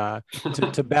here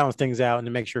to balance things out and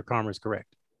to make sure karma is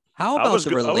correct. How about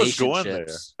the relationships? I was going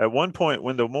there. At one point,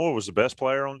 Wendell Moore was the best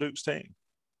player on Duke's team.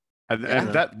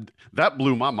 And that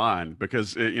blew my mind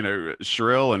because,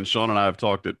 Sherelle and Sean and I have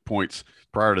talked at points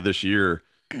prior to this year.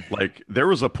 Like, there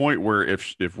was a point where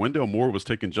if Wendell Moore was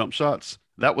taking jump shots,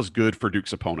 that was good for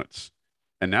Duke's opponents.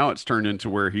 And now it's turned into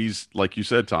where he's, like you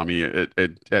said, Tommy,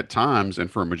 at times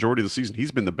and for a majority of the season,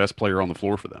 he's been the best player on the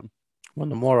floor for them.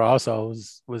 Wendell Moore also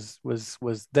was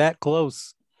that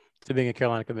close to being a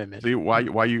Carolina commitment. See, why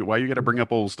you got to bring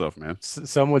up old stuff, man?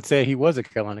 Some would say he was a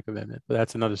Carolina commitment, but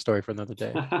that's another story for another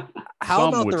day. How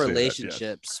about the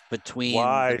relationships between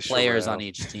the players on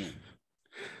each team?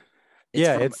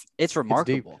 It's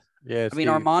remarkable. It's deep.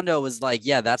 Armando was like,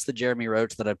 yeah, that's the Jeremy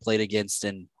Roach that I played against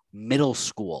in middle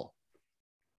school.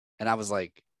 And I was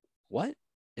like, what?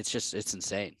 It's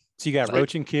insane. So you got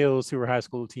Roach and Keels, who were high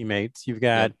school teammates. You've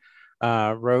got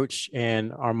Roach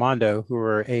and Armando, who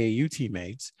were AAU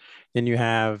teammates. Then you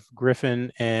have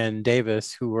Griffin and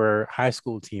Davis, who were high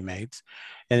school teammates.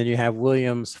 And then you have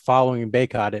Williams following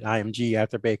Baycott at IMG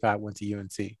after Baycott went to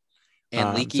UNC.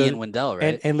 And Leakey and Wendell,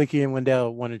 right? And Leakey and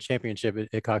Wendell won a championship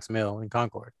at Cox Mill in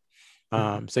Concord.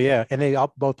 And they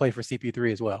both play for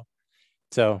CP3 as well.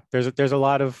 So there's a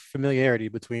lot of familiarity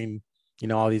between,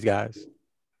 all these guys.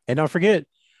 And don't forget,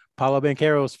 Paolo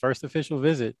Banchero's first official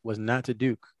visit was not to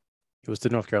Duke. It was to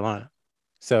North Carolina.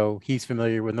 So he's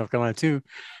familiar with North Carolina too,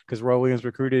 because Roy Williams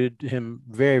recruited him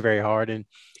very, very hard. And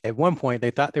at one point,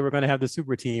 they thought they were going to have the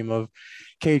super team of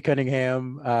Cade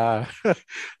Cunningham,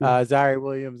 Zaire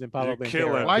Williams, and Paolo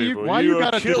Banchero. Why you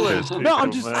got to kill this? No,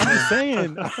 I'm just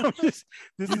saying. This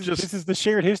is the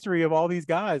shared history of all these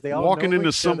guys. They all walking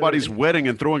into somebody's wedding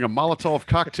and throwing a Molotov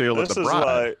cocktail at the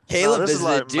bride. Caleb this is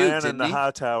like Duke, Man in the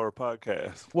Hightower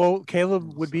podcast. Well,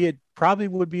 Caleb probably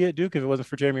would be at Duke if it wasn't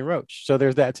for Jeremy Roach. So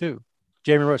there's that too.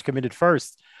 Jeremy Roach committed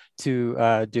first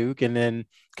to Duke, and then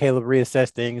Caleb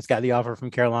reassessed things, got the offer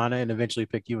from Carolina, and eventually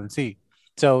picked UNC.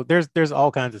 So there's all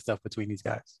kinds of stuff between these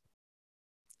guys.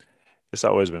 It's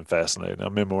always been fascinating. I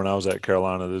remember when I was at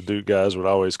Carolina, the Duke guys would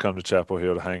always come to Chapel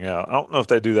Hill to hang out. I don't know if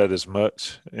they do that as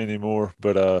much anymore,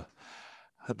 but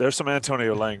there's some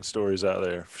Antonio Lang stories out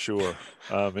there for sure.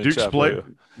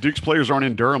 Duke's players aren't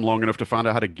in Durham long enough to find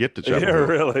out how to get to Chapel Hill. Yeah,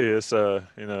 really. It's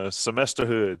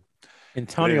semesterhood.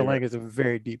 Antonio Lang is a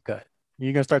very deep cut.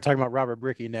 You're gonna start talking about Robert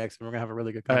Brickey next, and we're gonna have a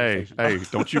really good conversation. Hey,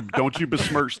 don't you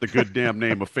besmirch the good damn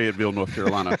name of Fayetteville, North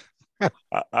Carolina.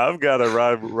 I've got a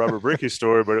Robert Brickey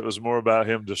story, but it was more about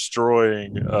him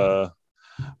destroying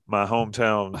my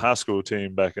hometown high school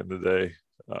team back in the day.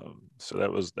 So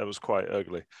that was quite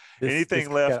ugly. Anything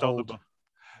left on the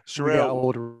Sherelle? Got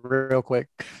old real quick.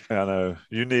 I know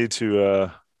you need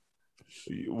to.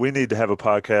 We need to have a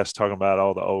podcast talking about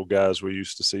all the old guys we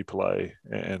used to see play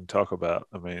and talk about.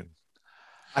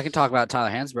 I can talk about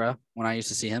Tyler Hansbrough when I used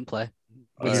to see him play.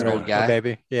 He's an old guy.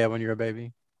 Baby. Yeah, when you're a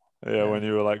baby. Yeah, when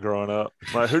you were like growing up.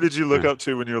 Like, who did you look up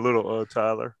to when you were little,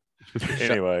 Tyler?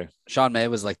 Anyway. Sean May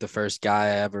was like the first guy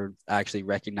I ever actually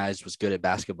recognized was good at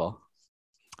basketball.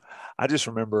 I just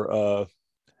remember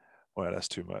well, that's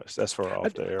too much. That's for our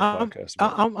off-the-air podcast.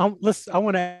 I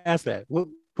want to ask that.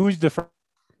 Who's the first?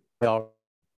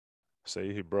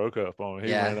 See, he broke up on me.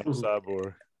 He ran up the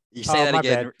sideboard. You say that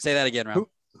again. Bad. Say that again, Ron.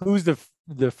 Who's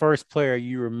the first player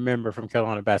you remember from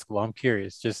Carolina basketball? I'm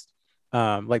curious. Just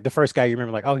like the first guy you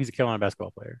remember, like, oh, he's a Carolina basketball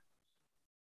player.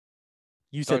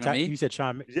 You said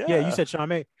Sean May. Yeah, you said Sean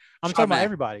May. I'm talking about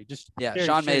everybody.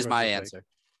 Sean May is my answer.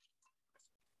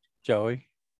 Joey.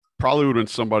 Probably would have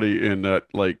been somebody in that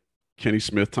like Kenny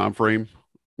Smith time frame.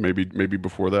 Maybe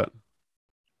before that.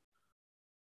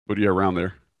 But yeah, around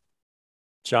there.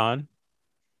 John?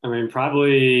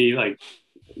 Probably like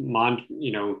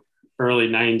early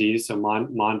 90s. So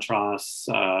Montross,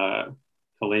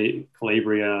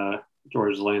 Calabria,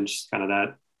 George Lynch, kind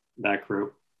of that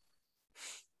group.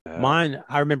 Mine,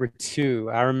 I remember two.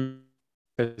 I remember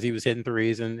because he was hitting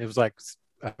threes, and it was like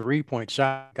a 3-point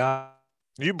shot. God,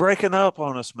 You breaking up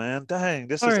on us, man. Dang,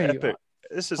 this is epic.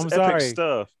 This is I'm epic sorry.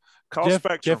 stuff. Call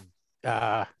Spectrum.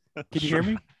 Can you hear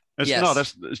me? Yes. No,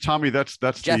 that's Tommy. That's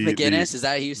Jeff McGinnis. Is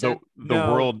that who you said?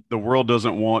 The world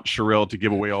doesn't want Sherelle to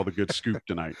give away all the good scoop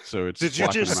tonight. So it's. Did you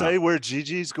just say where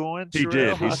Gigi's going? He Sherelle?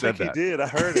 did. He I said think that. He did. I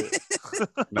heard it.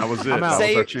 That was it. I'm That out.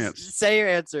 was our chance. Say your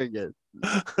answer again.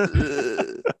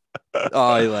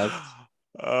 Oh, he left.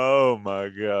 Oh my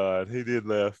God, he did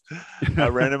left. I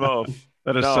ran him off.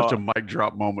 That is such a mic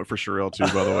drop moment for Sherelle too,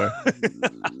 by the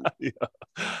way.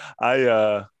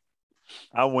 Yeah.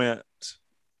 I went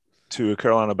to a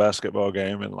Carolina basketball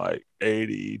game in like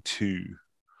 82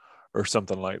 or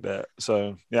something like that.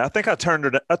 So yeah, I think I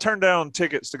turned down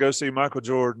tickets to go see Michael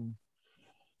Jordan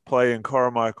play in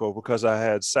Carmichael because I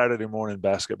had Saturday morning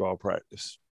basketball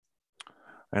practice.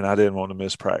 And I didn't want to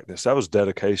miss practice. That was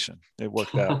dedication. It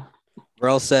worked out.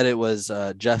 Earl said it was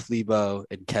Jeff Lebo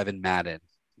and Kevin Madden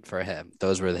for him.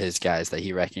 Those were his guys that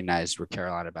he recognized were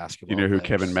Carolina basketball. You know who players.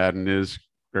 Kevin Madden is,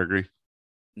 Gregory?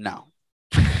 No.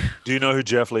 Do you know who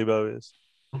Jeff Lebo is?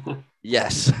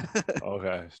 Yes.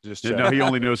 Okay, just No, he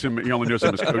only knows him. He only knows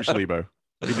him as Coach Lebo.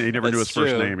 He never knew his That's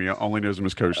first true. name. He only knows him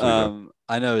as Coach Lebo.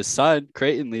 I know his son,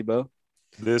 Creighton Lebo.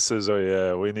 This is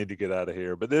we need to get out of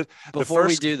here. But this, Before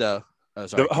we do though,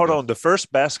 sorry, hold on. The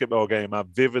first basketball game I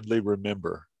vividly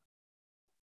remember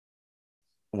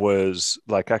was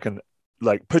like I can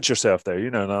like put yourself there,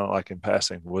 not like in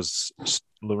passing, was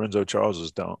Lorenzo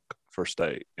Charles's dunk for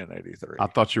state in '83. I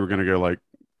thought you were going to go like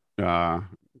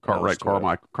Cartwright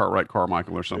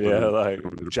Carmichael or something. Yeah, like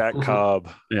Jack Cobb.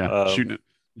 Yeah, shooting it.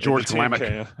 George Glamour,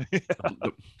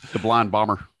 the blind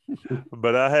bomber.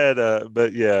 But I had,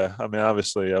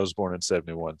 obviously I was born in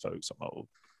 '71, folks. I'm old.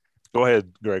 Go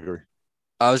ahead, Gregory.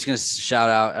 I was going to shout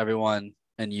out everyone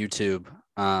in YouTube.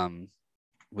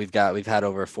 We've had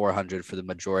over 400 for the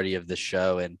majority of the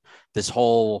show, and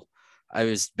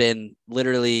been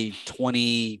literally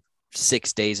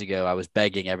 26 days ago. I was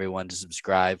begging everyone to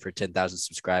subscribe for 10,000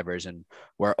 subscribers, and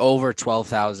we're over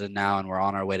 12,000 now, and we're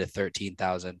on our way to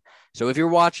 13,000. So if you're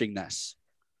watching this,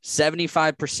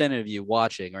 75% of you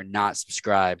watching are not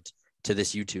subscribed to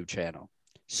this YouTube channel.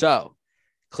 So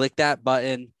click that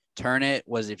button.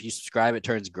 If you subscribe, it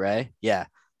turns gray. Yeah.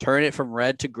 Turn it from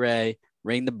red to gray.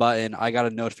 Ring the button. I got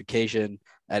a notification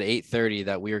at 8:30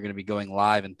 that we are going to be going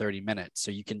live in 30 minutes.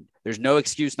 So there's no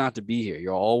excuse not to be here.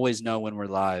 You'll always know when we're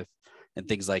live and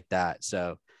things like that.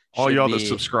 So all y'all that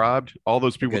subscribed, all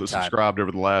those people that subscribed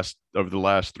over the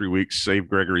last 3 weeks saved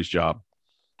Gregory's job.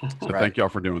 So Thank y'all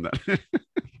for doing that.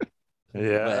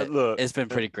 Yeah, look, it's been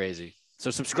pretty crazy.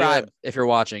 So subscribe if you're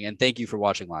watching, and thank you for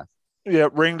watching live. Yeah,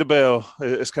 ring the bell.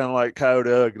 It's kind of like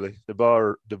Coyote Ugly. The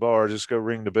bar, just go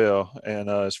ring the bell, and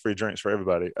it's free drinks for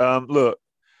everybody. Look,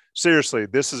 seriously,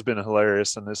 this has been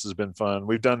hilarious, and this has been fun.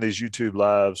 We've done these YouTube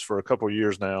lives for a couple of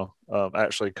years now.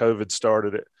 Actually, COVID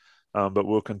started it, but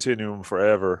we'll continue them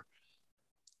forever.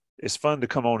 It's fun to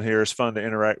come on here. It's fun to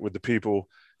interact with the people.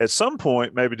 At some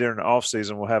point, maybe during the off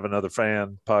season, we'll have another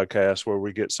fan podcast where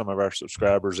we get some of our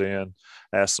subscribers in,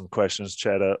 ask some questions,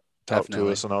 chat up, talk to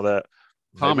us and all that.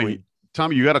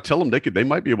 Tommy, you got to tell them they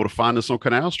might be able to find us on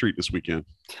Canal Street this weekend.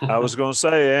 I was going to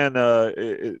say, and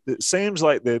it seems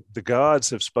like the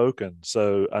gods have spoken.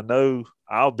 So I know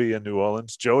I'll be in New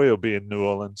Orleans. Joey will be in New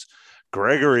Orleans.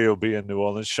 Gregory will be in New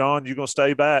Orleans. Sean, you going to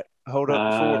stay back? Hold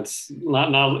up. It's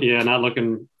not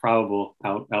looking probable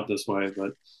out this way,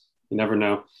 but you never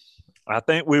know. I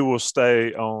think we will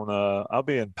stay on. I'll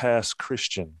be in Pass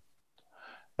Christian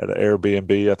at an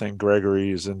Airbnb. I think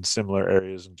Gregory is in similar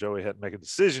areas, and Joey hadn't made a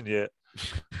decision yet.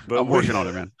 But I'm working on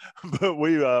it, man. But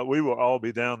we will all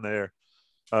be down there.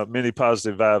 Many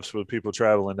positive vibes for the people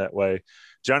traveling that way.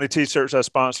 Johnny T-shirts I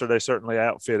sponsor, they certainly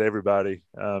outfit everybody.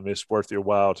 It's worth your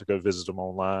while to go visit them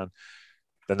online.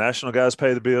 The national guys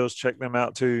pay the bills. Check them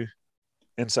out too.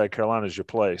 Inside Carolina is your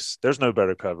place. There's no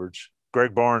better coverage.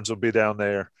 Greg Barnes will be down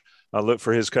there. Look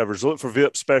for his coverage. Look for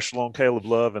VIP Special on Caleb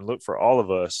Love, and look for all of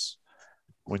us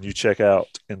when you check out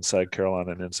Inside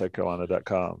Carolina and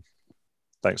InsideCarolina.com.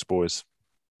 Thanks, boys.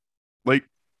 Late.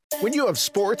 When you have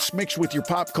sports mixed with your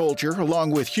pop culture,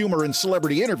 along with humor and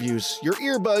celebrity interviews, your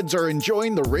earbuds are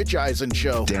enjoying The Rich Eisen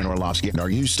Show. Dan Orlovsky, are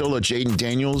you still a Jaden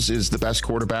Daniels is the best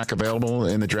quarterback available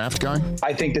in the draft guy?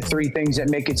 I think the three things that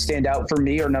make it stand out for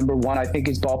me are, number one, I think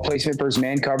his ball placement versus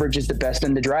man coverage is the best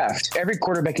in the draft. Every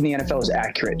quarterback in the NFL is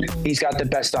accurate. He's got the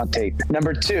best on tape.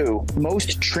 Number two,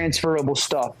 most transferable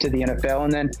stuff to the NFL.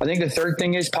 And then I think the third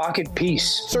thing is pocket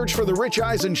peace. Search for The Rich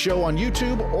Eisen Show on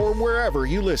YouTube or wherever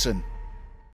you listen.